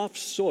in soft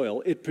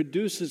soil, it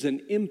produces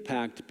an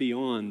impact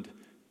beyond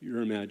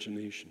your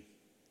imagination.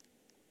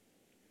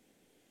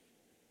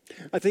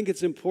 I think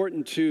it's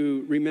important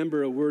to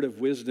remember a word of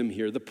wisdom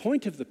here. The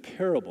point of the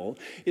parable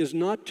is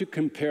not to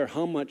compare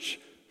how much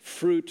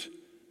fruit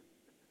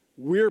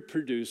we're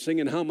producing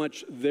and how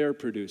much they're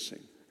producing.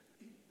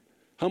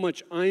 How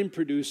much I'm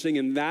producing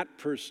and that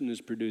person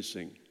is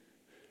producing.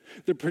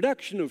 The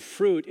production of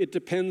fruit, it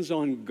depends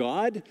on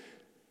God,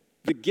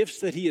 the gifts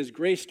that He has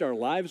graced our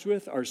lives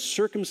with, our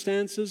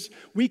circumstances.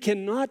 We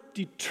cannot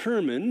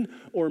determine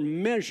or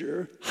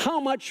measure how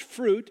much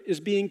fruit is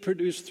being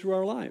produced through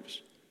our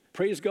lives.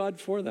 Praise God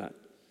for that.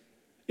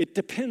 It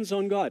depends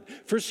on God.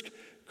 1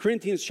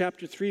 Corinthians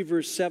chapter 3,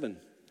 verse 7.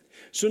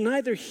 So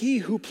neither he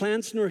who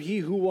plants nor he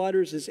who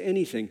waters is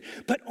anything,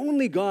 but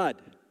only God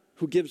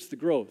who gives the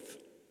growth.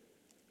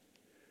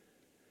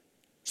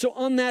 So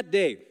on that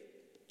day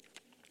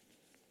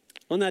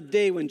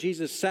when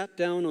Jesus sat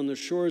down on the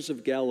shores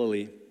of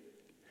Galilee,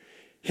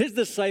 His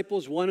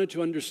disciples wanted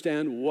to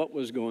understand what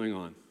was going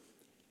on.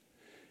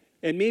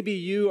 And maybe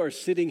you are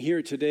sitting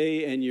here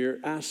today and you're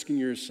asking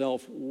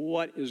yourself,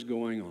 what is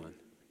going on?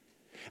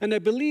 And I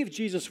believe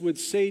Jesus would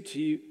say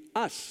to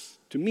us,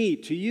 to me,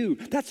 to you,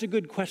 that's a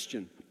good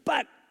question.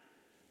 But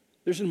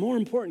there's a more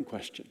important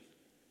question.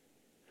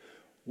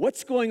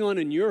 What's going on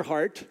in your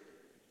heart?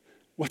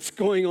 What's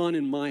going on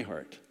in my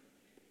heart?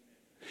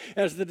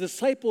 As the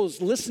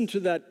disciples listened to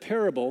that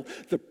parable,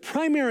 the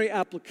primary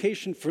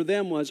application for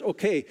them was,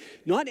 okay,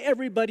 not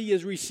everybody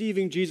is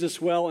receiving Jesus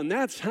well, and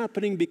that's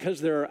happening because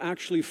there are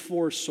actually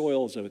 4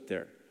 soils out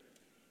there.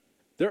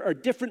 There are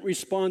different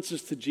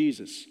responses to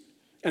Jesus,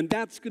 and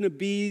that's going to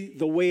be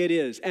the way it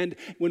is. And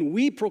when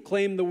we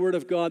proclaim the Word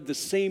of God, the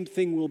same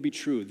thing will be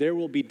true. There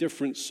will be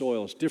different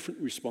soils,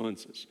 different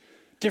responses,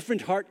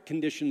 different heart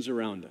conditions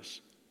around us.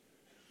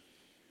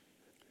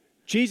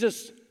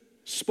 Jesus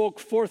spoke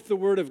forth the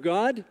word of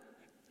God,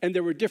 and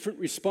there were different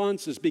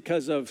responses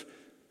because of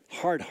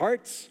hard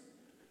hearts,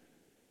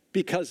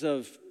 because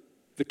of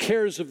the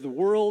cares of the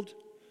world,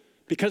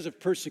 because of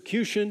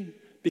persecution,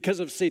 because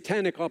of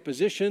satanic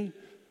opposition.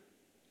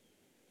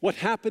 What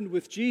happened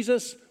with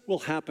Jesus will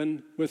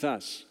happen with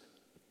us.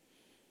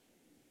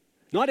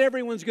 Not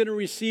everyone's going to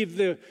receive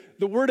the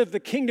word of the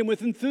kingdom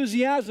with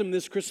enthusiasm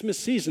this Christmas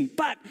season,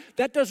 but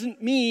that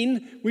doesn't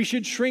mean we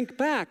should shrink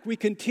back. We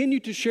continue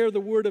to share the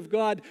word of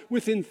God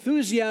with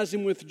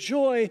enthusiasm, with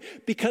joy,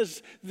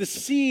 because the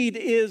seed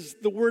is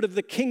the word of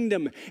the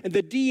kingdom, and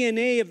the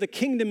DNA of the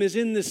kingdom is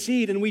in the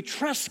seed, and we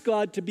trust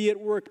God to be at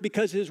work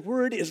because His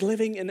word is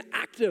living and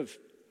active.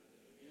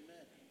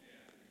 Amen.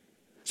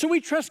 So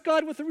we trust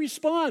God with a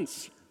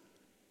response.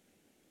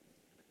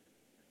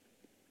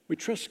 We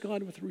trust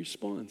God with a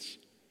response.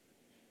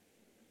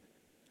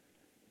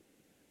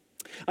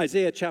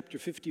 Isaiah chapter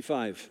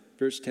 55,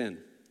 verse 10.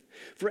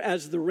 For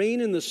as the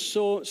rain and the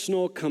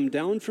snow come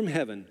down from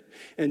heaven,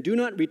 and do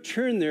not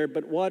return there,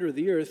 but water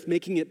the earth,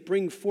 making it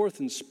bring forth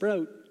and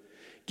sprout,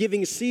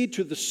 giving seed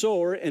to the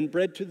sower and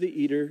bread to the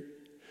eater,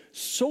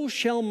 so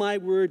shall my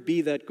word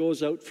be that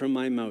goes out from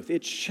my mouth.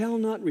 It shall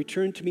not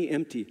return to me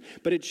empty,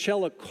 but it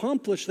shall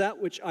accomplish that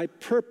which I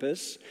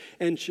purpose,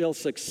 and shall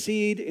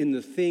succeed in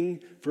the thing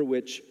for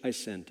which I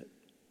sent it.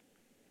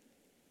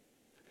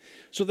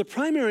 So the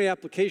primary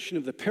application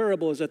of the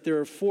parable is that there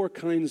are 4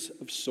 kinds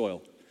of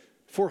soil,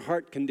 4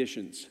 heart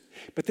conditions.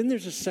 But then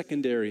there's a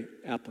secondary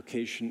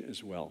application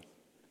as well.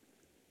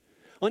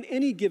 On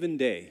any given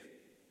day,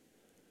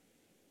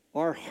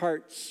 our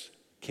hearts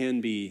can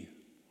be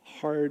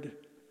hard,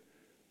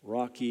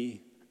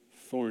 rocky,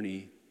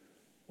 thorny,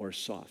 or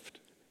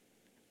soft.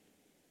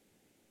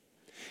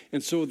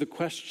 And so the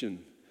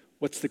question,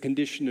 what's the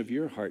condition of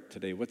your heart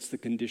today? What's the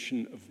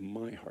condition of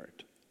my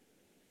heart?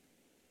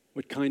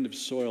 What kind of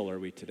soil are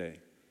we today?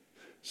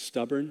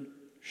 Stubborn,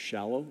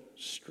 shallow,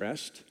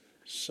 stressed,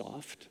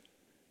 soft?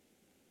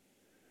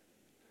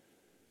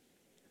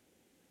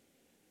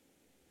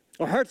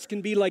 Our hearts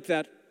can be like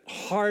that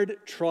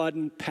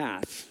hard-trodden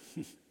path.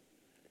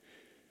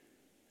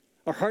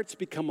 Our hearts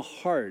become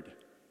hard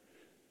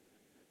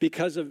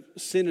because of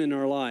sin in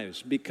our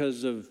lives,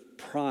 because of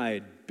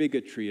pride,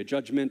 bigotry, a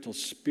judgmental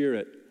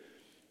spirit,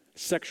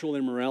 sexual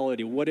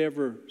immorality,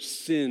 whatever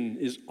sin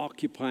is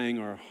occupying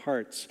our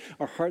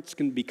hearts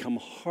can become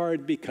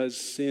hard because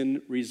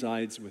sin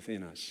resides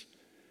within us.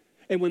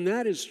 And when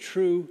that is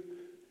true,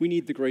 we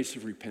need the grace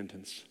of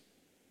repentance.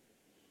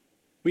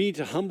 We need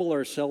to humble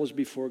ourselves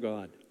before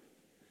God.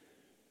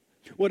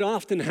 What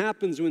often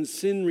happens when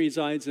sin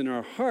resides in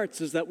our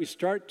hearts is that we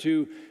start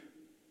to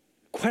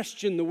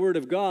question the Word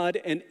of God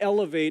and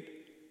elevate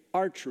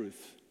our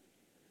truth.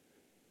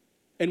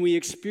 And we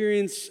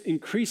experience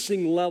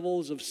increasing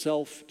levels of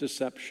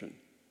self-deception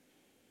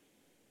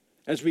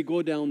as we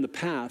go down the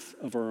path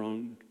of our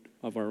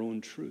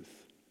own truth.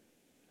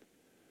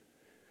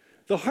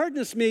 The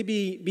hardness may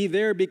be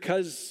there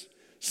because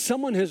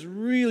someone has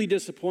really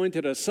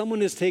disappointed us.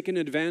 Someone has taken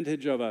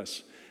advantage of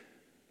us.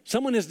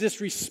 Someone has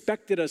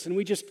disrespected us, and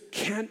we just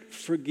can't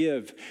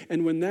forgive.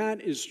 And when that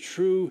is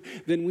true,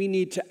 then we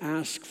need to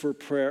ask for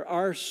prayer.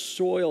 Our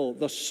soil,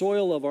 the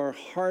soil of our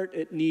heart,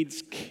 it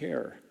needs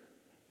care.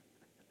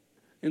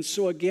 And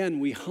so again,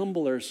 we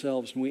humble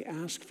ourselves and we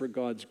ask for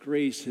God's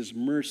grace, His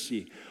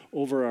mercy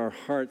over our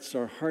hearts.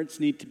 Our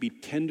hearts need to be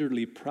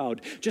tenderly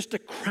proud. Just a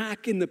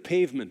crack in the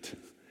pavement,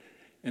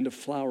 and a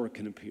flower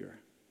can appear.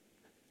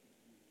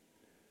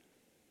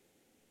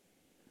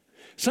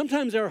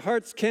 Sometimes our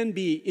hearts can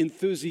be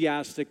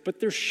enthusiastic, but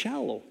they're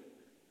shallow.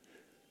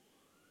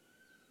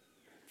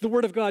 The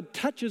Word of God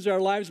touches our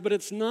lives, but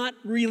it's not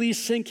really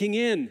sinking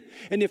in.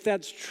 And if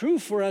that's true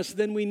for us,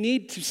 then we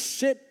need to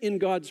sit in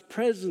God's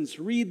presence,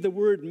 read the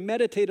Word,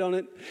 meditate on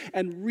it,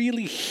 and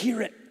really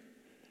hear it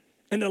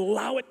and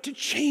allow it to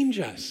change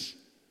us.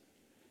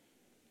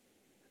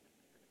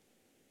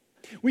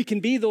 We can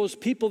be those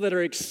people that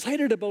are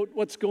excited about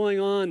what's going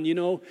on,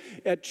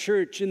 at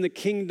church, in the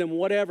kingdom,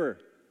 whatever.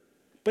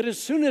 But as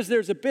soon as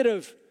there's a bit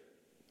of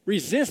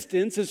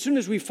resistance, as soon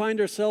as we find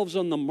ourselves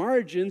on the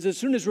margins, as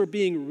soon as we're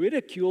being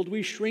ridiculed,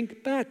 we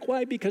shrink back.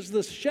 Why? Because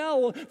the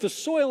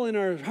soil in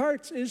our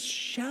hearts is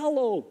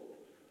shallow.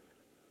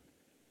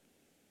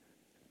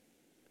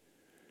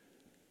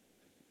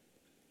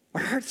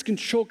 Our hearts can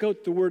choke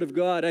out the Word of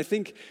God. I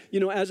think,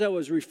 as I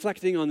was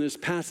reflecting on this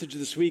passage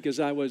this week, as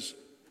I was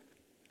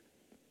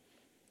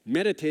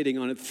meditating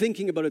on it,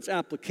 thinking about its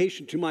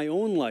application to my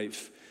own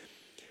life,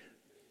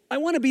 I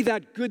want to be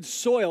that good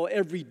soil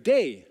every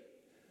day.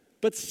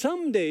 But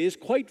some days,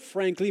 quite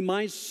frankly,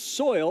 my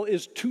soil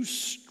is too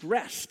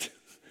stressed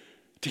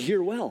to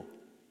hear well.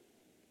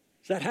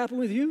 Does that happen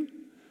with you?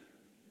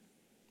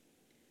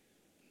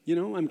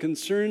 I'm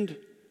concerned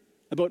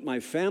about my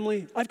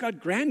family. I've got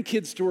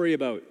grandkids to worry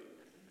about.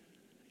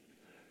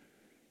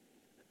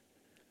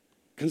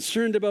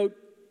 Concerned about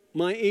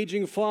my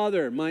aging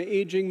father, my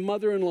aging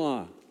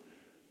mother-in-law.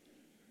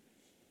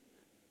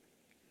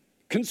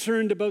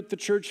 Concerned about the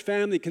church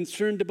family,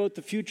 concerned about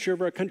the future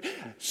of our country.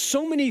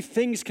 So many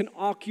things can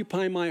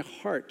occupy my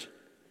heart.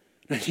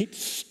 And I need to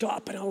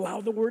stop and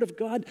allow the Word of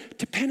God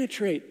to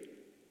penetrate.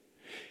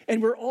 And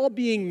we're all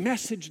being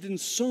messaged in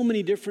so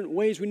many different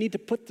ways. We need to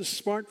put the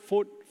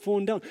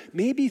smartphone down.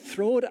 Maybe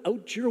throw it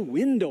out your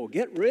window.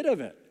 Get rid of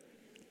it.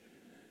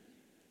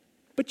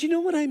 But you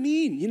know what I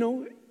mean?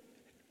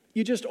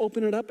 You just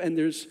open it up and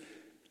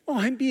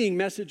I'm being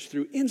messaged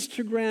through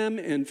Instagram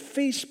and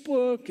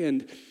Facebook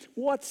and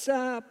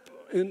WhatsApp,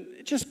 and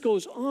it just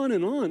goes on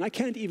and on. I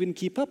can't even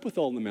keep up with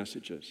all the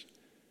messages.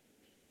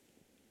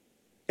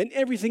 And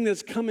everything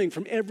that's coming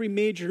from every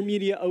major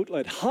media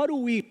outlet. How do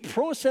we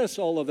process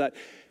all of that?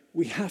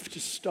 We have to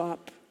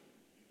stop.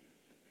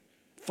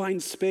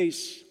 Find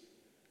space.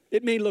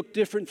 It may look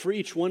different for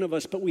each one of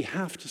us, but we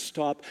have to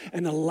stop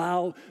and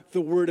allow the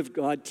Word of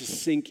God to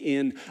sink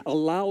in.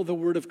 Allow the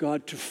Word of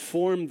God to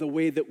form the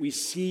way that we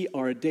see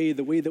our day,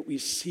 the way that we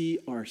see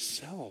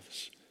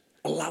ourselves.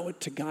 Allow it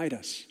to guide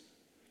us.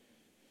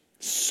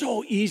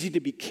 So easy to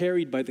be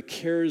carried by the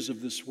cares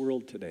of this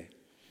world today.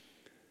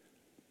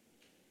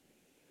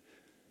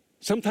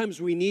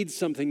 Sometimes we need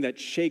something that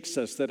shakes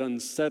us, that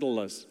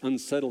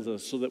unsettles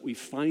us so that we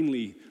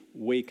finally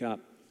wake up.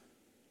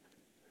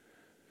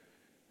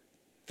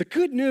 The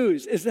good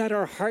news is that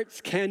our hearts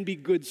can be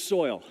good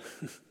soil.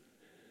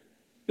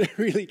 They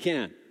really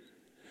can.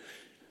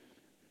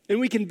 And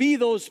we can be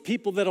those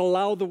people that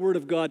allow the Word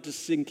of God to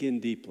sink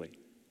in deeply.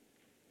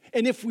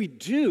 And if we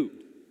do,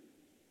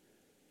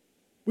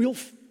 we'll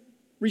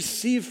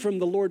receive from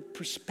the Lord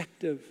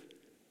perspective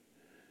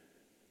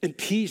and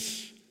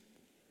peace.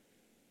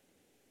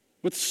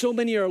 What so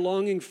many are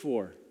longing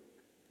for.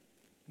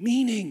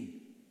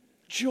 Meaning,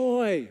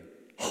 joy,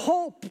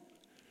 hope.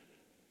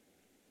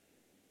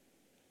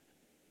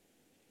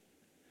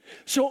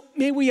 So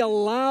may we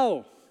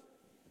allow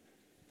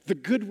the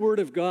good Word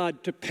of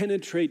God to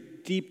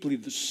penetrate deeply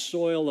the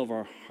soil of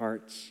our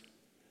hearts.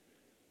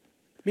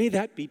 May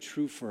that be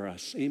true for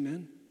us.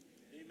 Amen?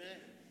 Amen.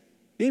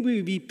 May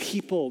we be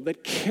people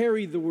that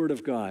carry the Word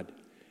of God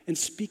and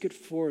speak it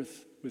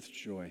forth with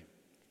joy.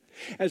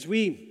 As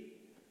we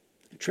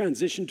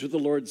transition to the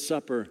Lord's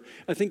Supper,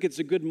 I think it's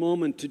a good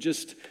moment to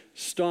just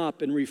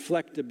stop and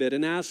reflect a bit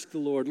and ask the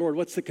Lord,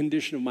 what's the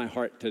condition of my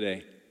heart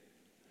today?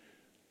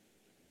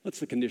 What's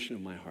the condition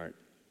of my heart?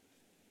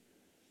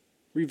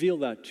 Reveal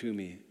that to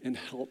me and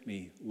help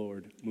me,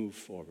 Lord, move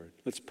forward.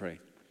 Let's pray.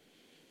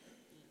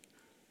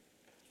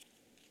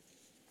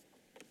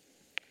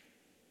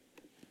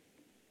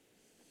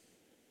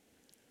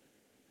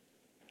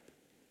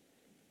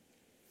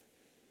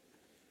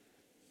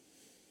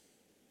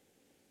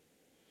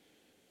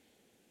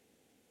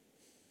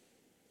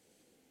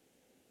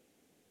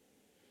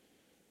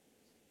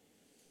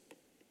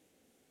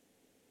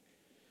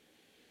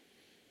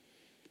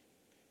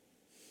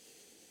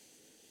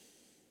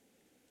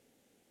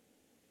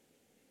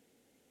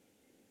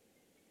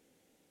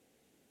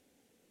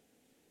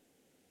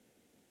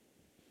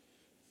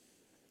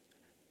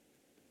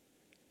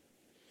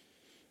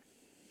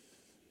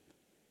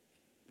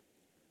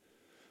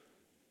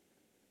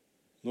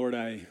 Lord,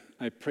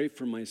 I pray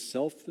for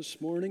myself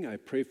this morning. I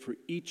pray for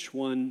each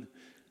one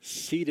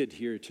seated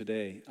here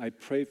today. I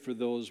pray for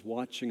those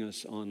watching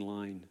us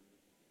online.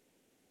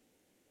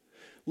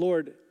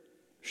 Lord,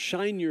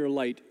 shine your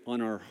light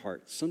on our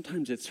hearts.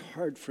 Sometimes it's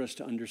hard for us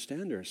to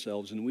understand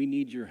ourselves, and we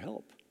need your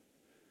help.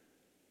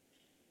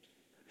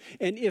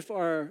 And if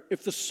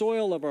the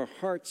soil of our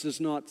hearts is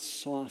not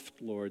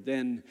soft, Lord,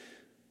 then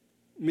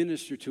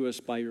minister to us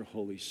by your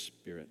Holy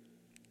Spirit.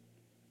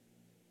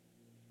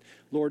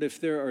 Lord,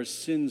 if there are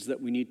sins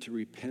that we need to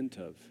repent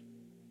of,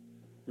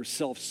 we're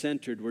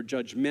self-centered, we're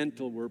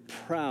judgmental, we're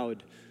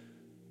proud,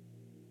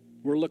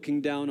 we're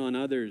looking down on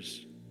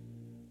others,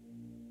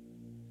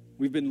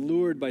 we've been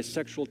lured by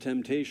sexual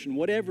temptation,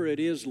 whatever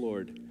it is,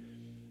 Lord,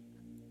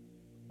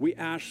 we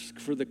ask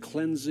for the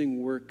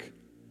cleansing work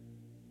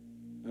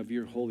of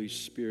your Holy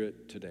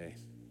Spirit today.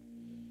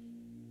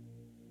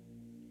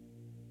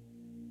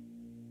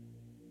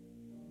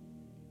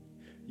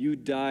 You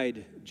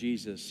died,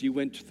 Jesus. You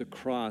went to the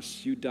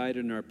cross. You died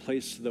in our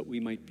place so that we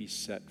might be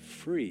set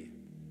free,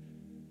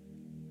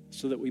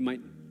 so that we might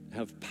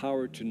have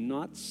power to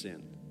not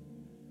sin,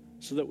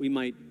 so that we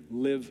might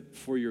live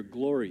for your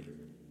glory.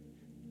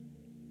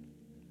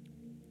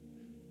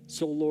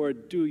 So,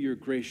 Lord, do your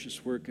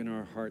gracious work in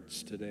our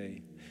hearts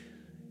today.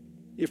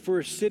 If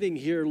we're sitting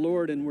here,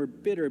 Lord, and we're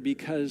bitter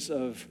because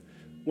of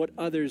what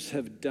others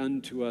have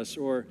done to us,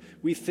 or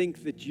we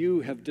think that you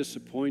have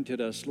disappointed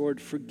us,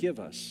 Lord, forgive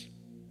us.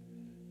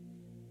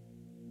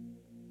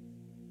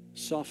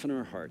 Soften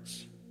our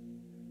hearts.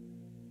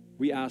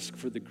 We ask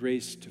for the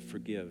grace to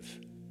forgive.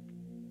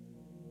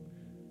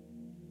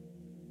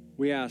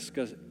 We ask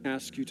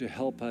you to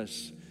help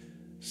us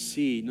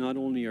see not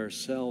only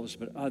ourselves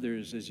but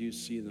others as you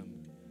see them.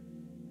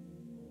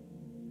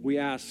 We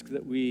ask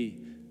that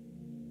we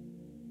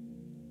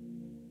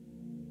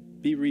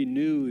be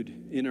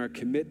renewed in our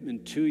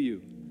commitment to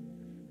you.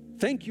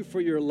 Thank you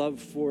for your love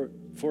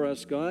for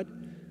us, God.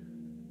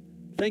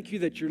 Thank you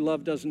that your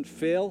love doesn't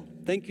fail.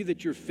 Thank you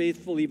that you're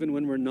faithful even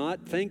when we're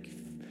not. Thank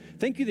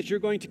you that you're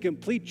going to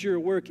complete your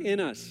work in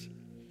us,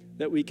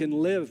 that we can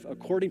live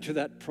according to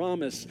that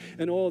promise.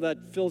 And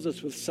that fills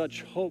us with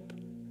such hope.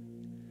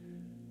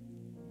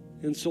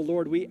 And so,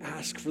 Lord, we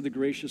ask for the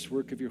gracious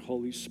work of your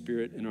Holy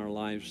Spirit in our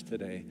lives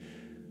today.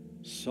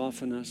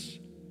 Soften us,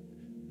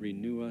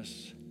 renew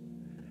us.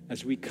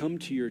 As we come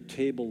to your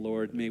table,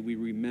 Lord, may we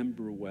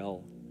remember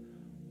well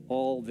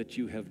all that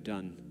you have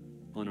done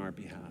on our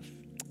behalf.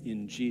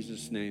 In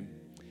Jesus' name,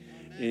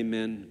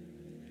 amen.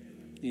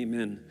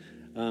 Amen.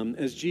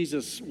 As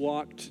Jesus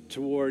walked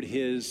toward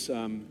his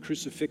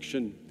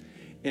crucifixion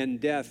and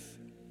death,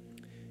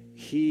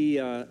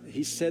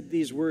 he said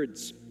these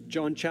words,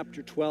 John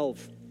chapter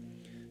 12,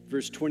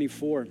 verse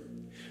 24.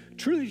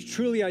 Truly,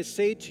 truly, I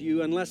say to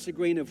you, unless a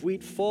grain of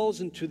wheat falls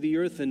into the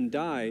earth and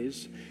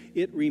dies,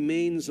 it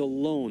remains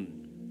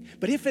alone.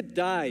 But if it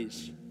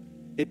dies,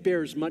 it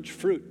bears much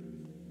fruit.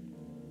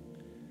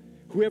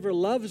 Whoever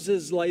loves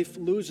his life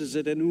loses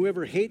it, and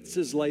whoever hates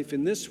his life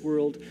in this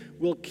world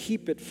will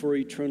keep it for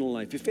eternal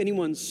life. If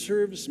anyone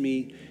serves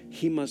me,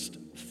 he must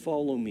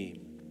follow me.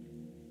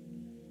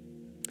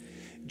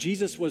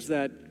 Jesus was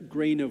that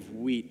grain of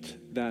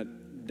wheat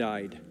that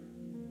died,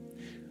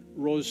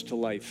 rose to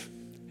life,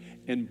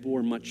 and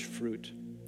bore much fruit.